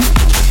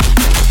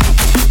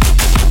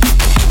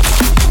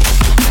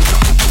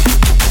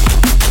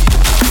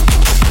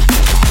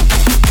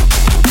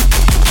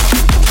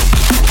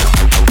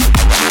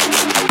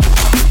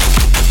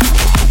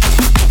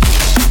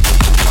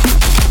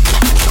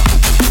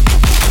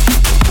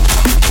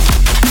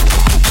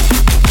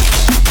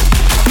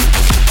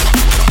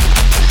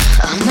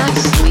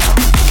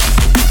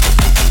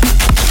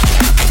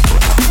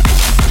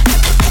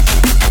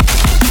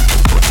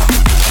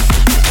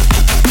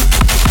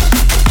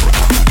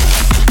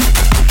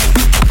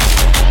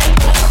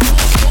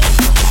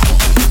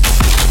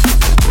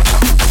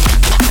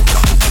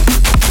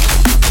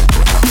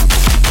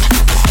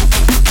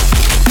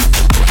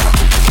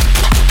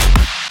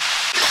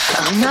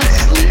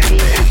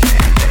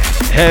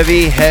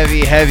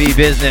 Heavy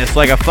business,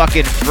 like a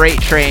fucking freight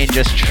train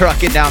just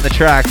trucking down the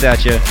tracks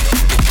at you.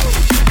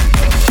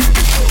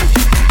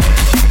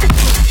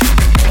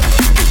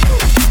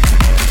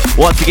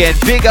 Once again,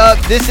 big up.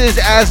 This is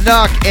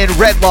Aznok and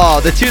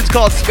Redlaw. The tune's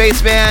called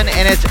Spaceman,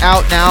 and it's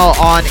out now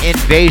on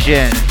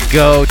Invasion.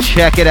 Go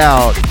check it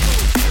out.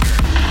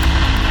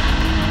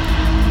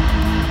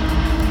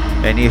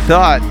 And you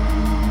thought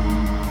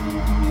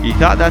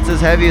that's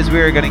as heavy as we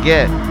were gonna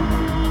get.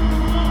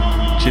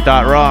 But you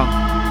thought wrong.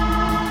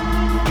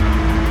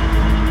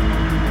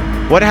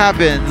 What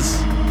happens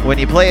when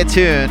you play a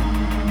tune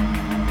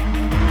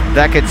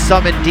that could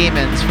summon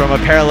demons from a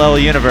parallel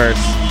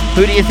universe?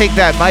 Who do you think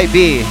that might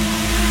be?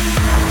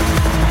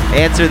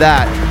 Answer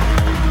that,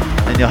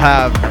 and you'll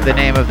have the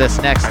name of this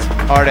next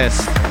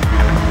artist.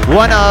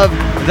 One of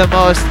the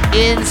most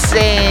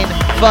insane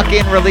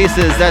fucking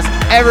releases that's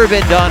ever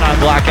been done on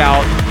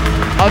Blackout.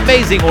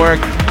 Amazing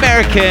work,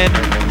 American.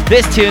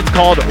 This tune's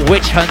called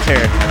Witch Hunter,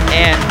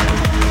 and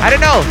I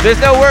don't know, there's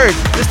no words.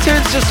 This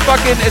tune's just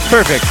fucking, it's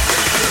perfect.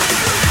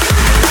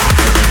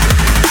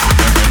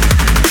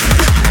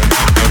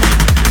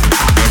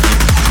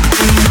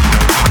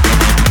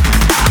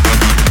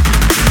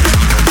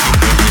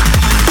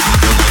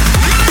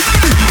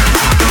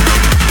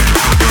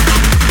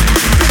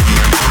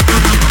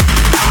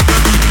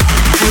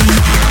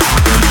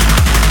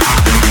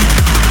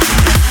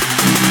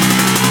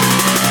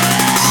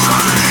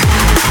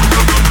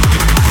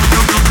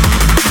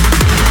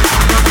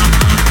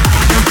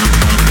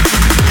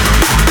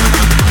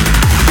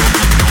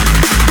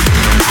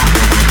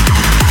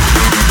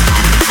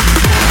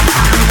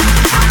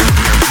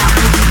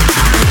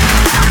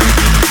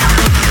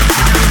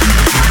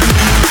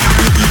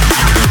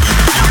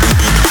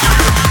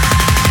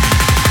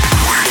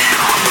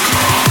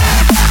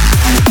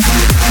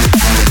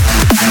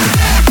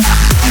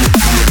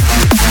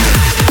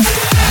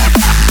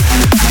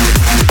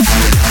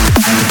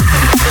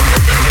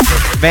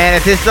 Man,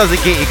 if this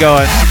doesn't get you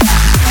going,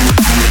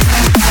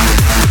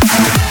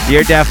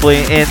 you're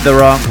definitely in the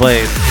wrong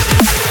place.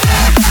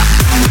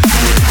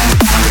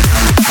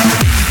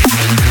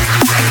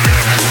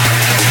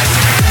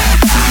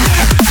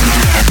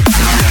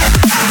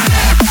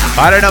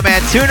 I don't know,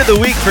 man. Tune of the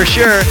week for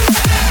sure.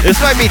 This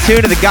might be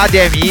tune of the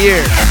goddamn year.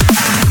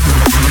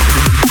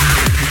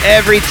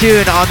 Every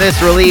tune on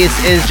this release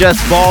is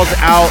just balls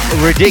out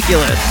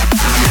ridiculous.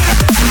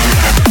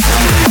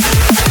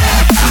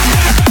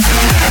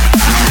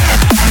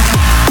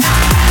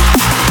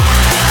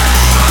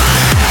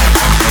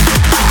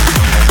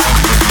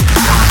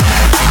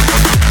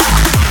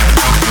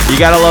 You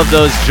gotta love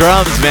those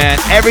drums, man.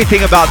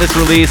 Everything about this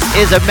release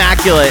is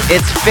immaculate.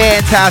 It's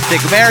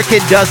fantastic. American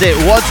does it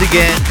once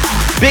again.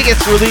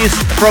 Biggest release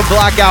from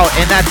Blackout,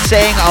 and that's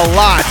saying a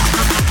lot.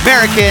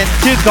 American,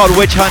 tune's called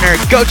Witch Hunter.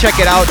 Go check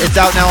it out. It's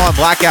out now on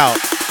Blackout.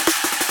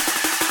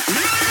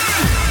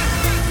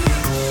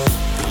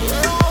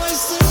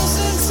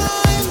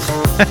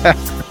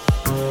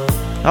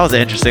 That was an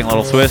interesting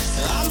little twist.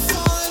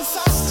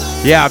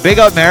 Yeah, big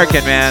up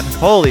American, man.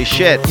 Holy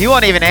shit. He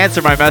won't even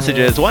answer my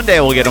messages. One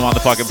day we'll get him on the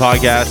fucking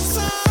podcast.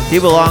 He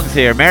belongs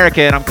here.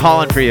 American, I'm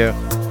calling for you.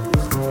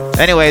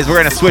 Anyways, we're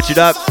gonna switch it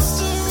up.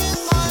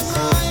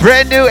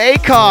 Brand new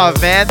Akov,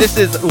 man. This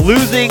is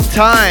Losing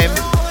Time.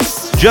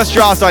 Just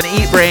dropped on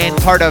Eat Brain,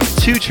 part of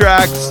 2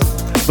 tracks.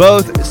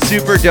 Both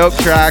super dope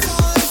tracks.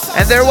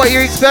 And they're what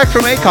you expect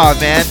from Akov,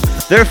 man.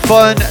 They're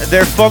fun,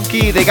 they're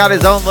funky, they got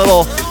his own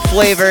little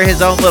flavor,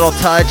 his own little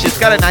touch. It's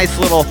got a nice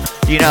little,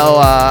 you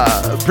know,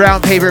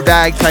 brown paper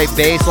bag type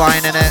bass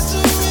line in it.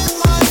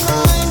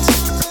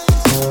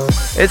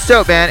 It's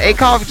dope, man.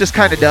 Akov just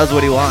kind of does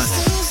what he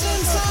wants,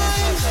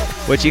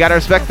 which you gotta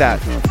respect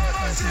that.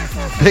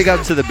 Big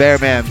up to the Bear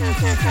Man.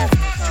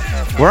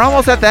 We're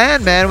almost at the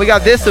end, man. We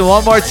got this and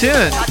one more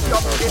tune.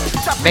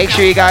 Make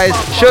sure you guys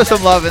show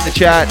some love in the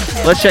chat.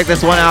 Let's check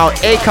this one out.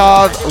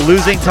 Akov,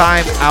 Losing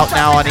Time, out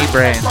now on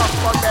eBrain.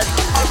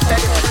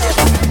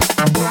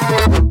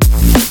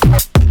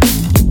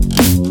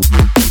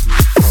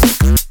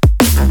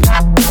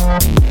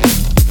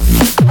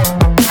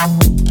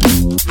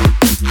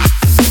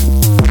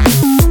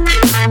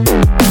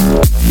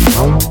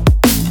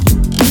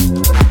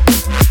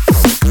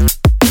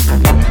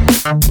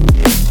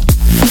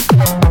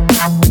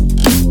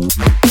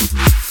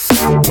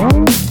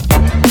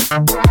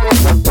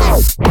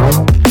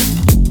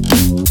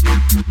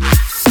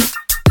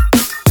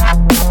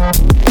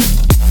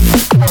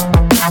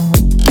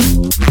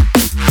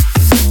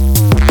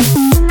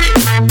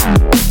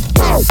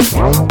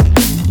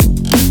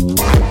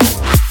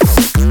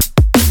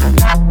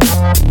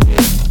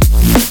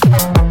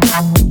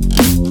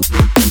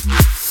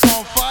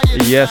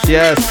 Yes,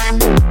 yes.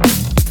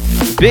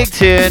 Big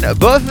tune.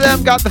 Both of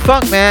them got the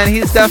funk, man.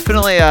 He's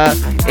definitely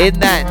in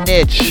that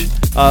niche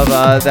of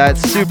that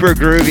super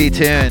groovy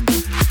tune.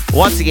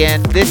 Once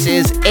again, this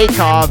is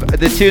Akov.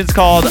 The tune's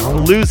called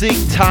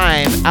Losing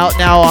Time, out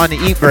now on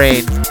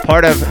eBrain.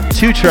 Part of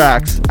 2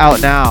 tracks out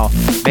now.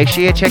 Make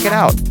sure you check it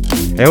out.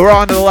 And we're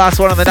on to the last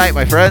one of the night,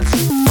 my friends.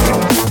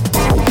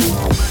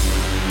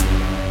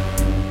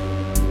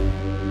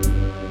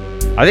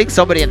 I think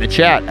somebody in the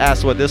chat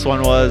asked what this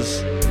one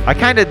was. I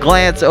kind of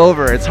glance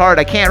over. It's hard.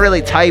 I can't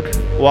really type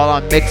while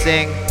I'm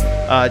mixing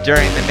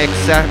during the mix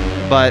set.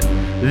 But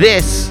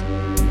this,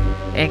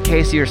 in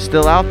case you're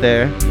still out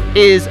there,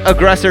 is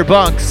Aggressor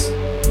Bunks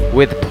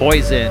with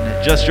Poison.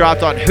 Just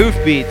dropped on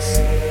Hoofbeats,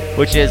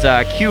 which is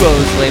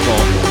QO's label.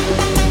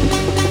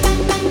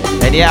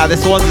 And yeah,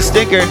 this one's a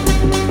stinker.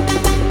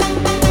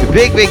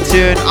 Big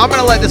tune. I'm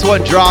going to let this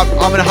one drop.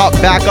 I'm going to hop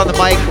back on the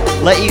mic,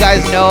 let you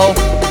guys know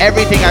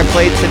everything I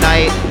played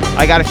tonight.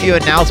 I got a few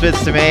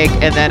announcements to make,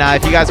 and then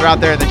if you guys are out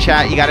there in the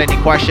chat, you got any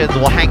questions,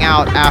 we'll hang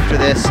out after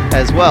this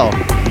as well.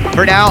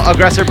 For now,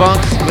 Aggressor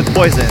Bunks with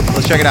Poison.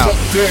 Let's check it out.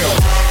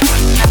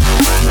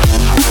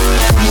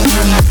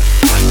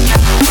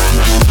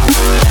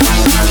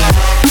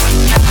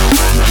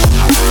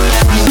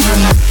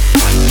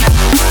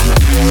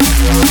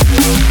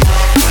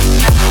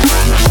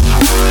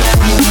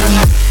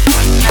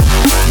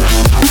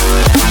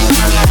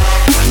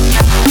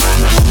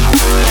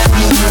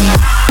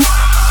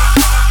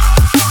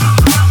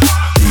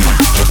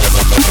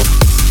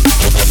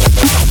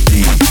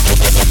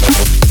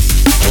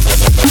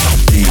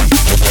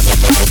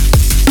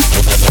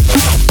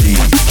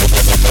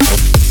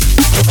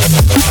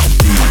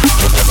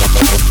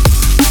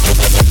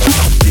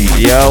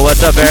 Yo,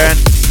 what's up, Aaron?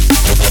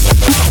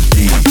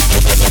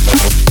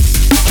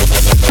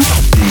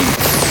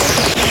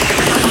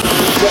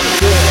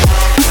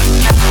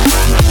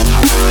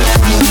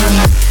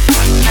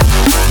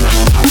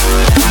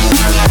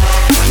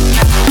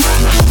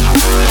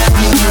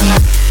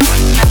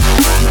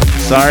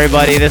 Sorry,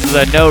 buddy, this is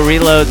a no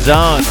reload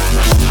zone,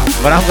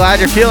 but I'm glad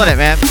you're feeling it,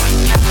 man.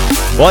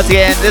 Once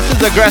again, this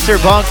is Aggressor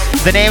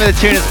Bunks. The name of the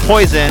tune is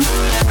Poison,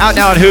 out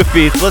now on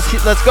Hoofbeats.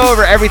 Let's go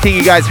over everything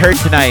you guys heard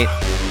tonight.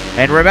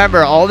 And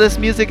remember, all this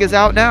music is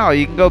out now.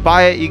 You can go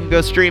buy it, you can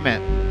go stream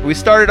it. We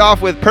started off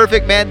with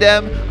Perfect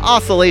Mandem,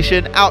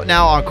 Oscillation, out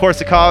now on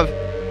Korsakov.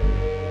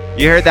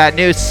 You heard that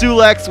new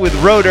Sulex with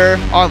Rotor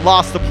on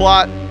Lost the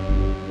Plot.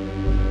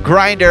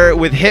 Grinder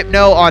with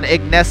Hypno on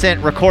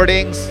Ignescent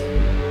Recordings.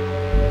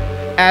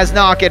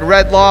 Asnock and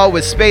Redlaw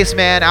with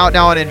Spaceman, out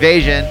now on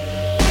Invasion.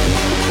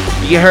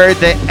 You heard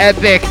the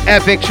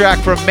epic track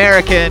from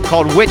American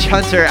called Witch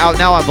Hunter, out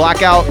now on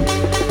Blackout.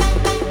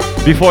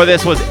 Before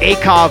this was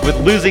Akov with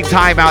Losing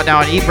Time, out now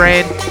on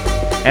eBrain.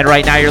 And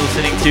right now you're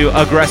listening to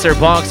Aggressor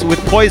Bunks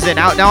with Poison,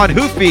 out now on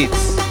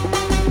Hoofbeats.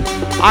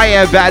 I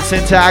am Bad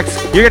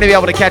Syntax. You're going to be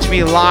able to catch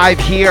me live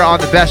here on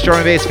the Best Drum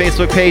and Bass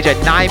Facebook page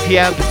at 9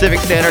 p.m. Pacific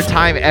Standard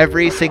Time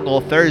every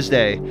single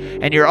Thursday.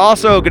 And you're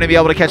also going to be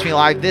able to catch me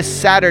live this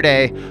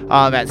Saturday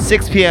at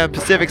 6 p.m.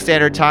 Pacific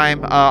Standard Time.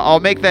 I'll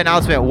make the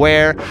announcement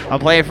where. I'm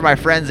playing for my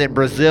friends in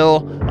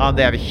Brazil.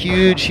 They have a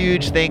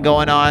huge thing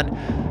going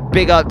on.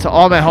 Big up to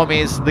all my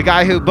homies. The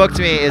guy who booked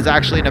me is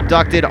actually an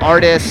abducted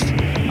artist.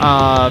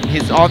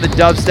 He's on the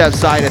dubstep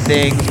side of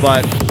things,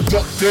 but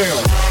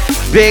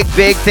big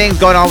things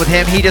going on with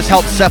him. He just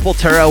helped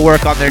Sepultura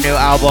work on their new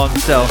album.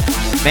 So,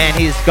 man,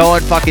 he's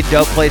going fucking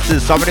dope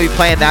places. So I'm going to be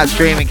playing that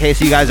stream in case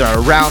you guys are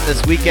around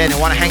this weekend and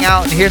want to hang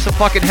out and hear some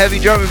fucking heavy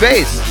drum and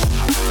bass.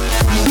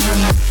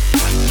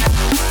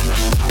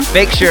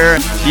 Make sure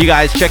you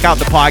guys check out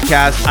the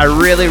podcast. I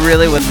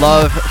really would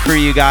love for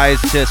you guys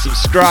to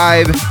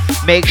subscribe.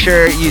 Make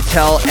sure you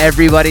tell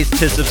everybody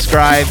to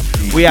subscribe.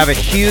 We have a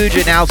huge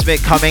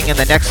announcement coming in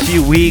the next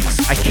few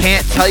weeks. I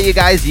can't tell you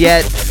guys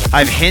yet.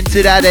 I've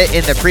hinted at it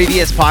in the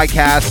previous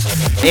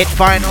podcast. It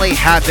finally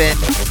happened.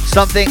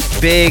 Something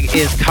big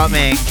is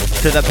coming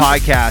to the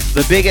podcast.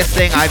 The biggest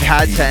thing I've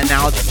had to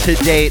announce to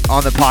date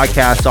on the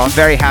podcast, so I'm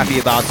very happy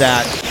about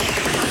that.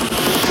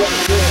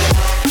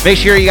 Make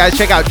sure you guys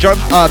check out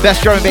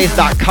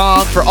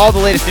bestdrumandbass.com for all the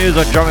latest news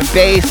on drum and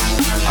bass.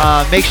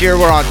 Make sure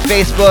we're on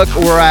Facebook.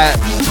 We're at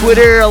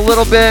Twitter a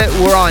little bit.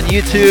 We're on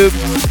YouTube.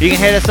 You can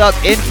hit us up,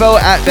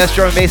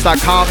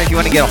 info@bestdrumandbass.com if you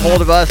want to get a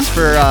hold of us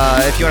for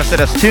if you want to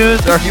send us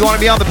tunes or if you want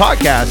to be on the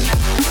podcast.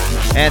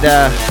 And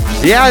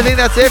yeah, I think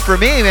that's it for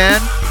me, man.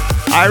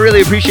 I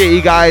really appreciate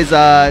you guys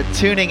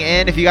tuning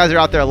in. If you guys are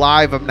out there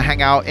live, I'm going to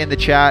hang out in the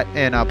chat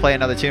and play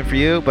another tune for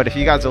you. But if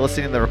you guys are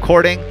listening to the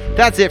recording,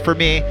 that's it for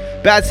me.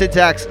 Bad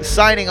Syntax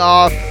signing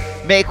off.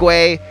 Make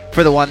way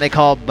for the one they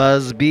call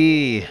Buzz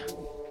B.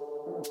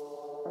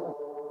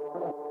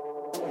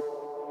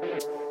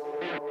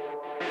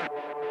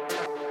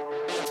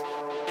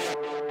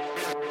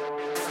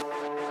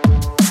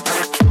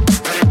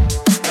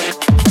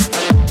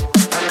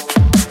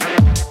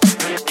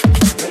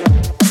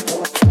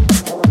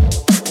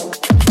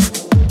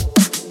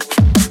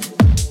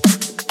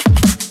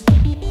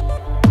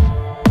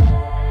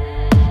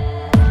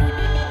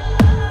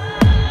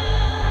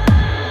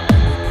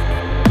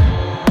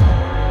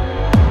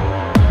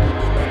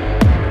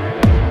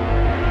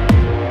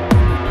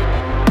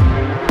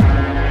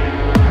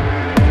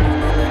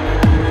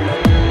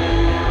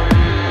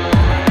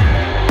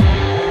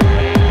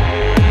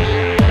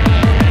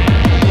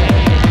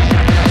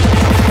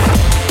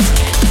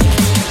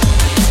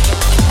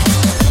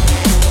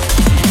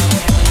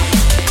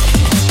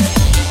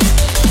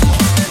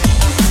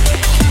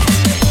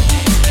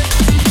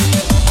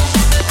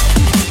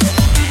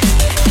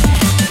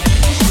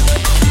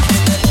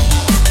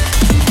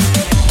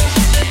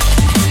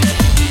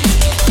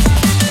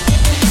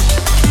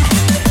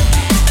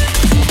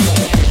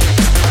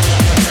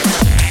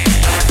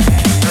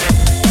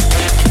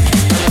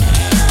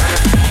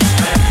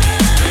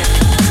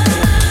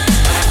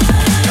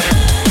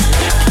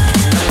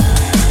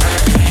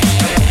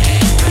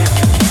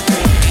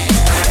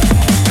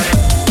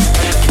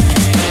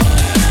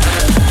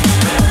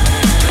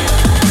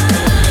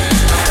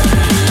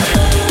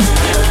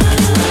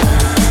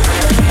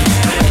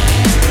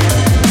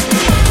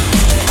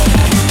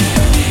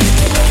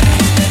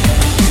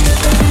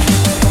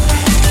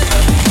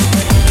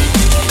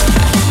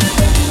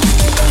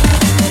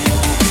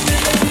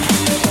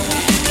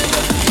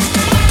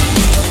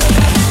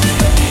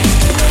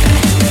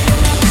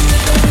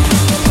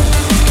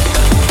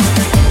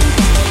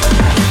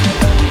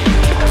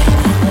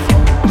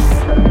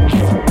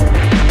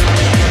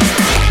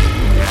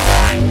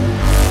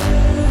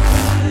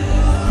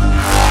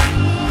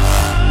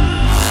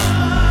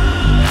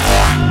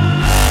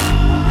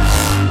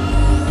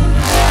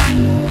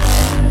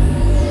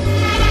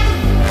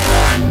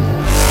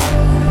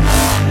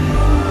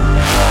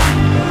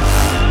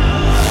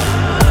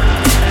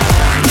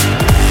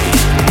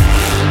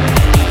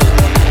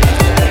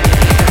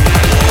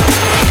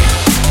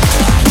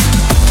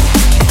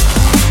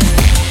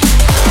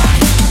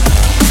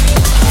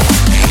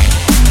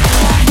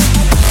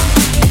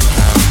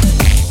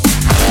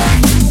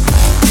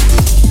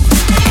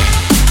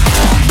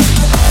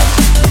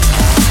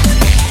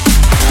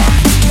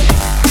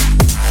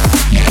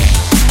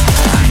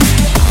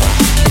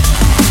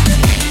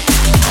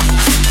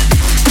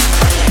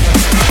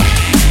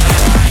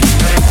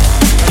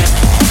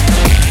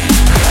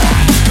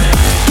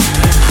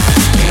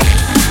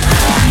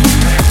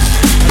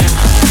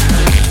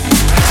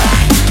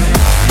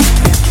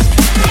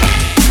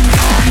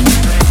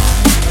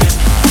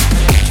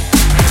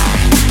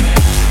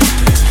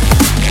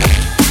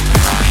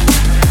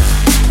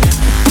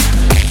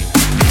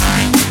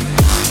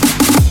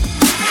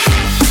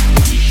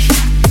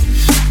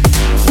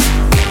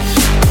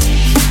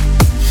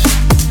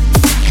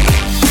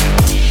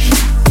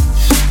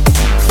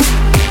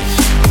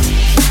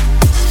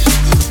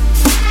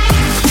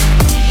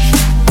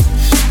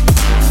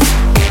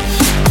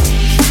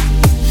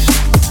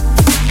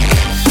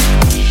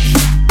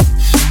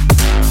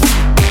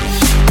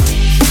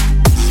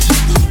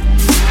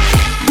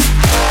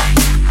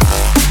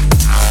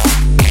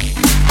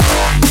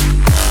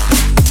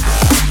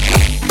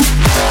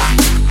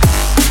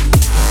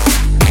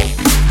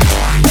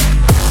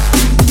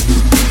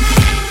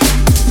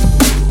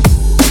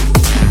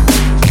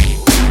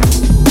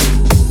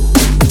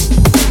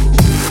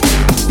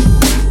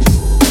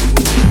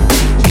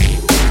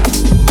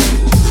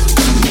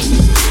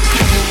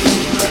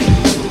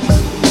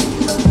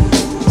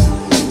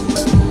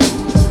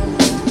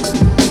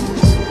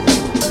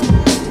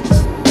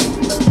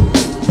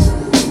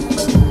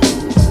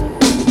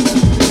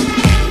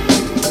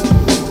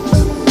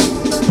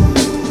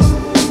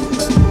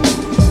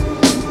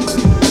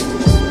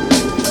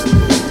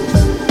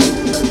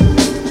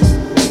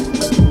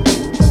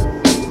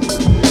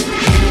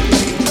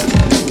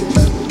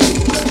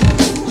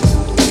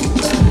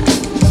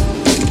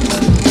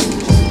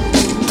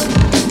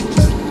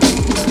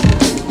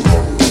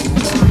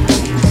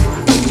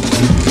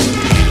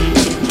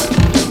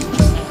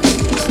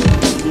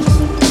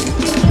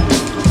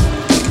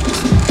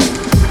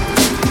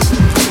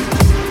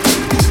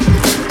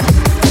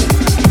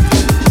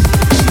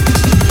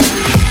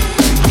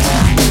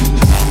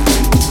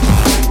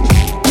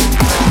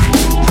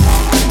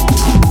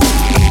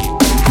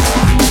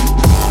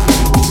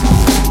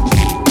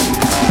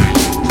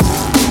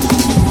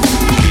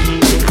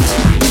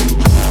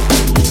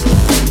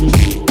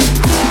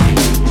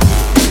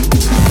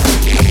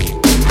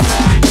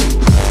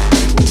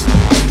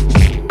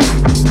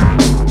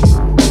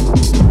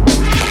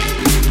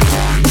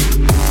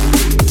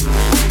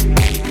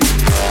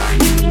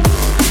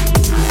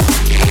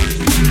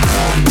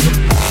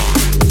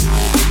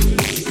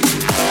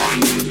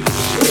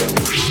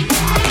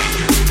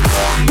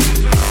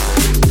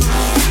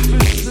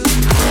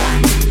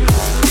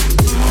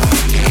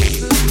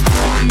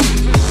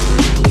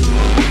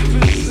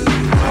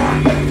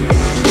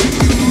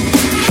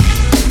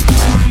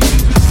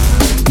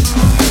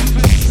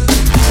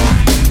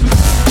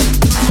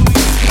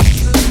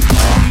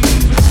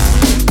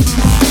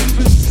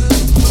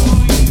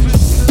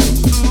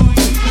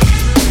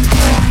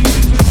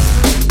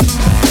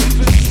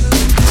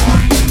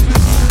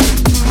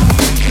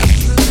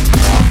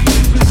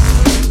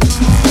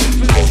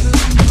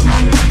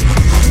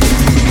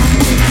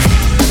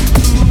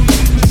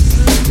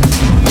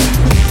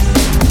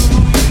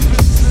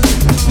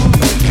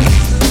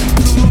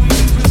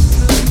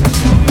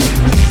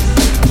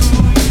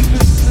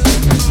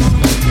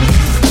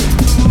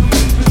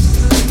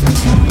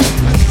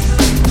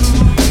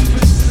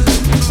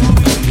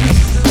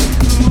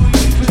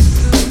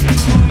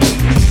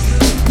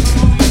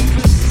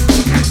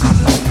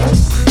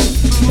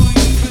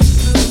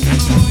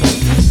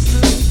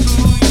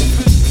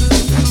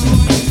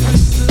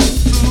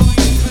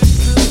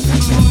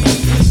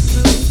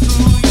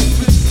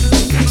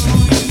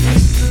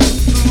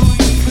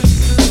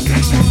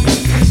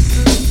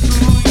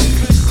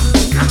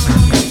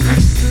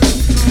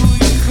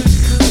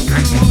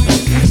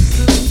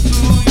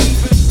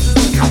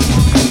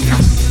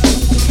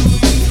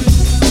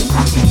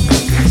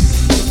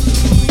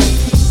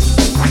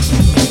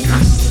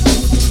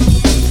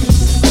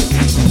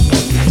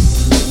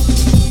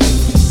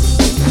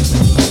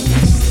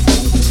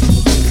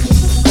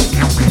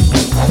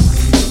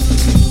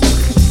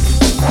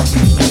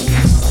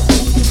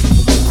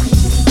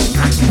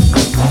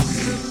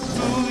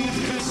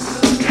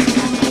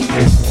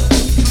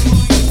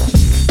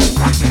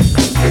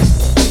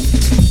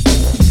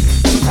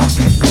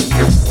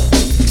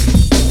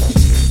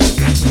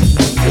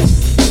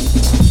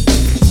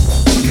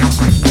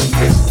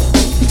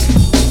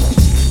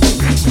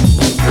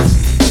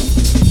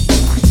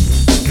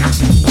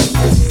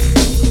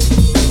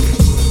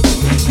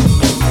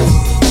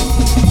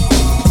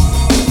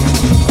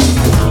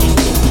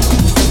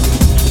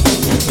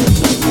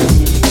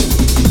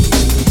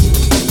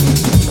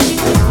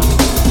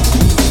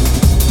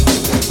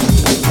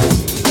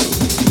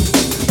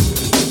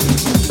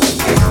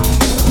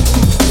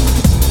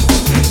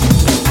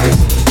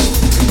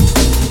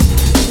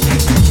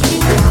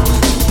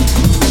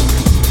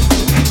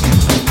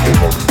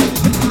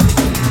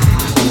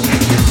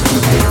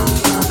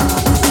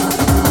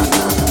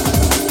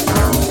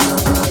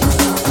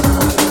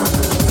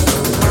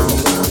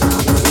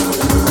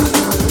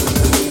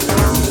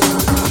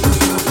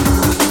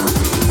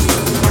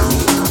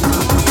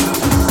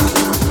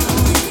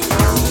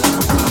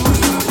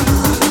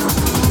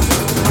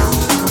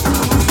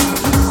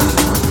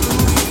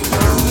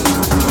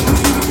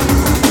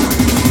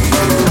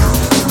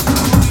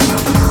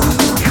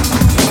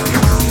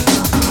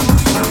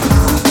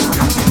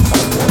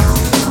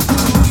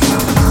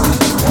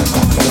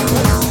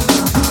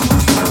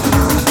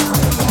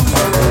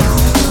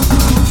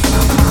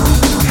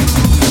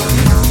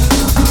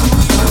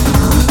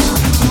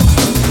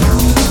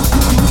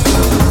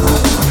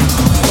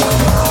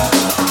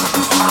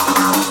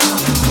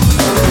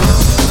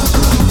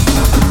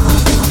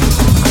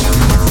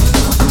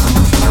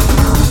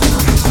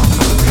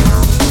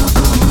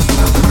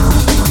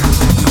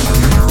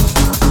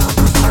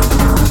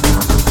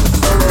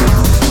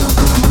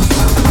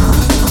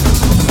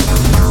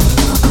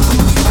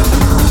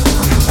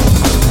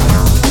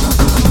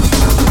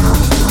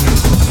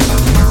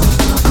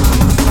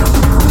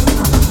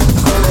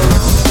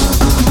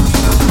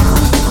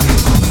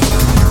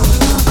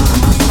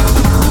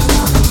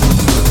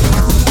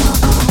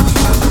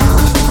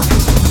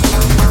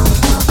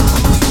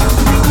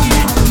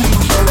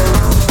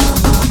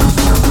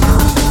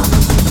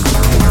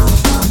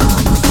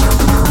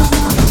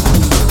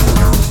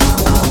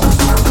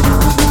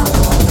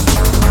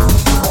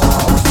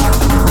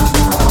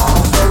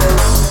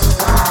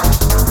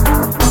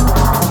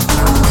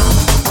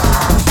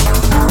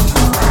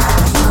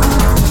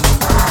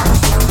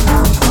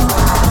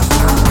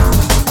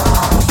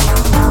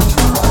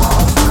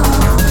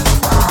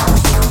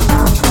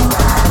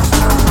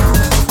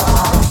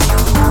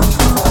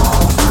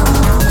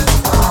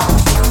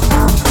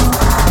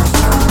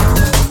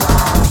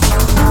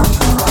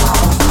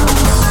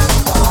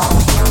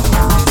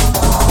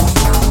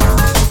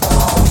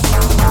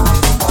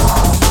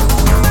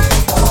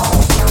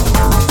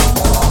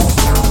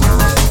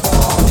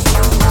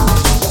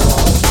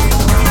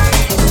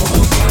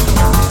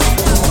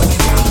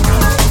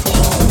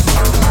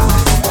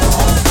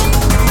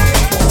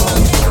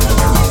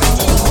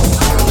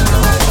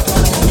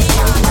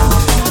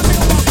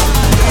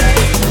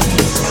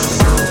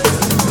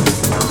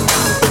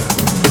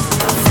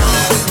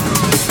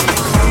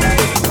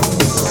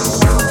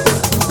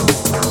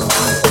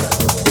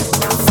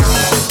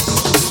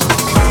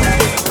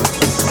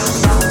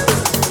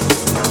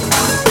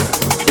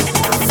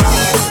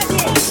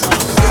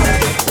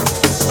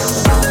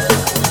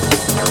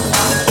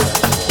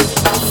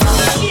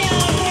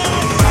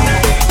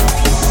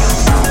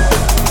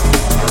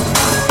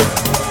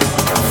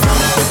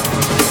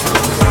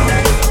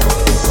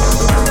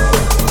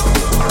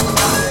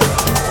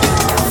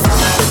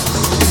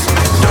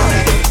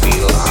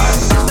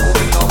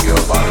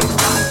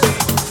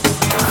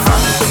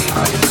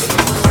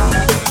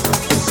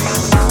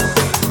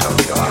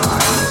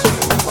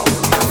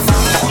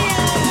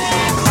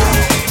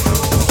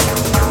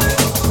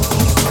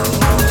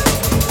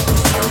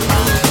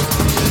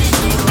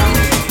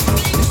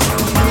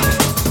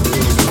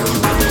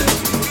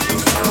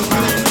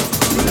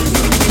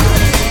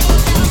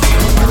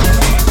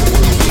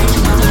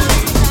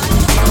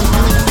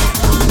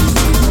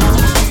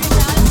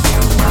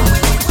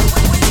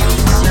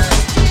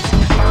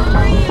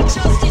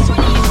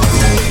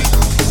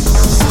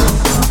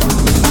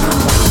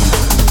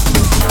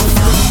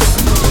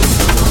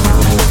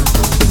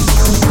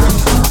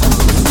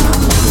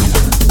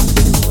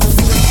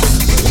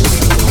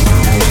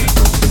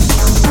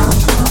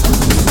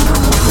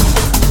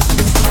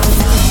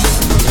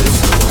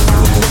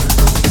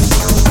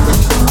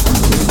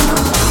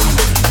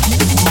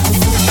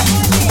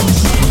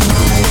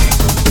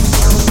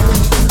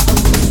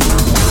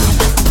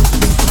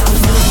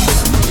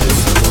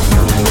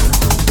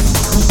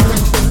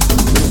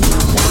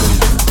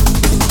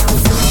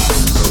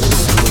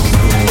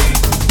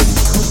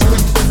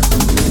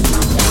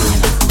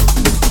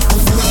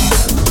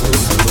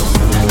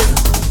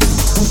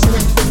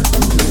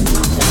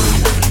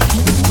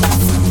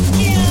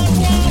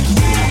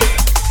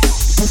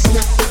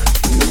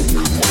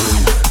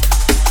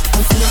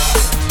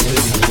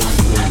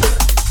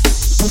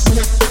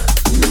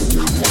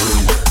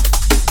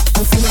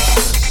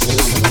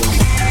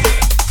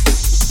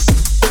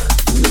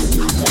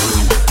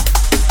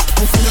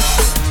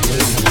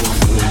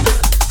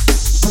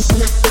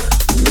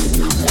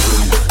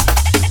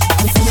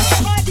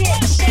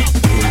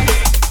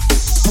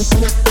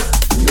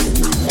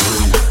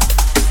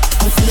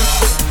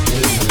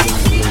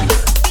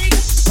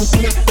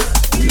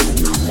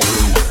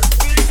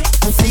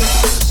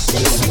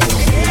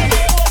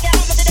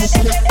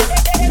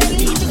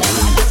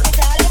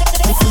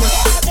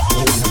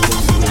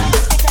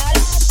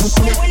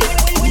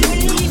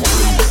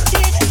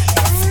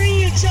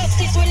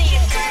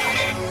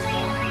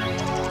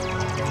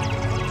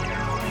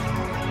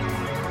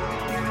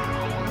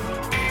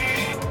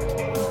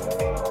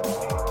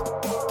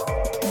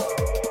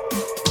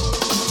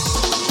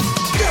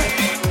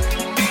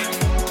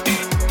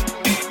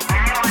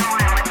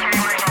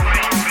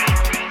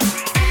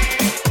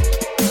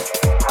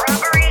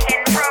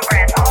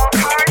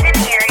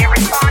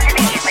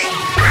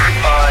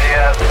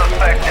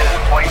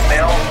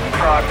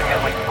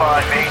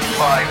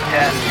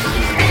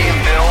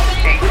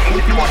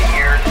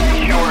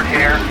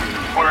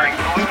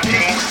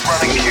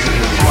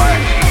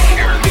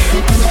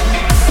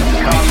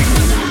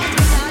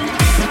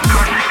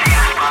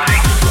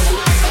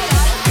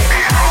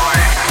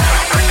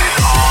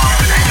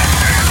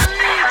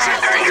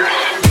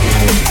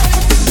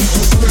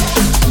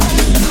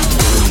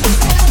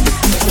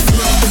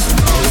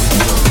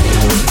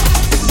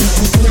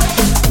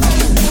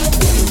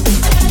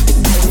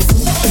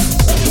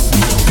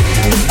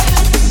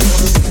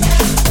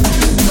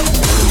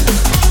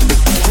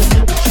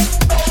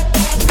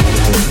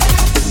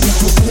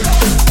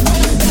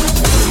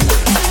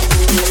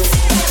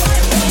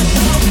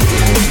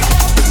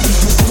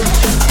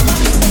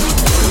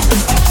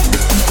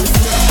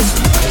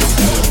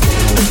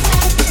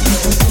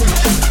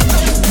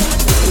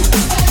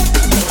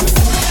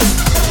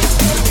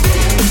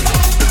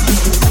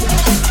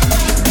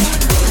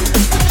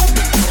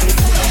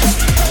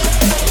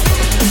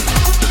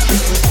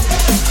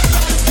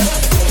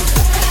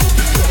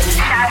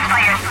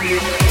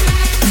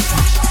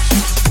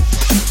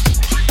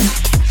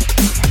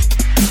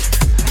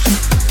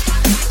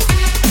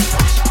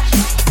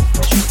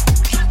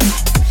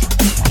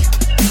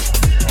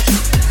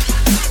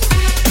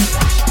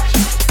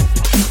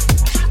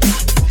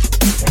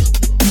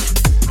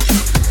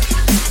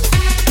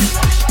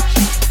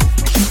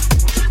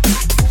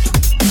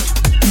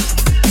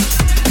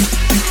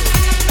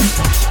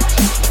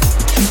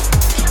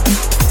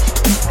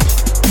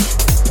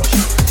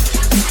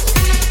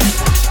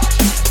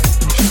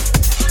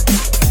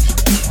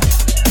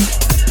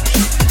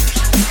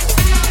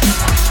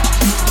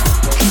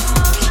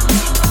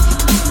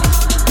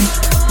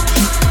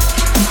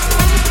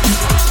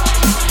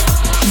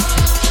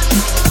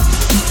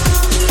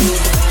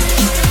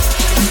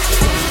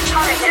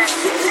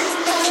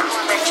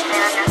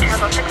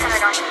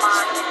 600 on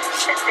command,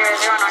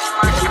 600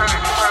 on command.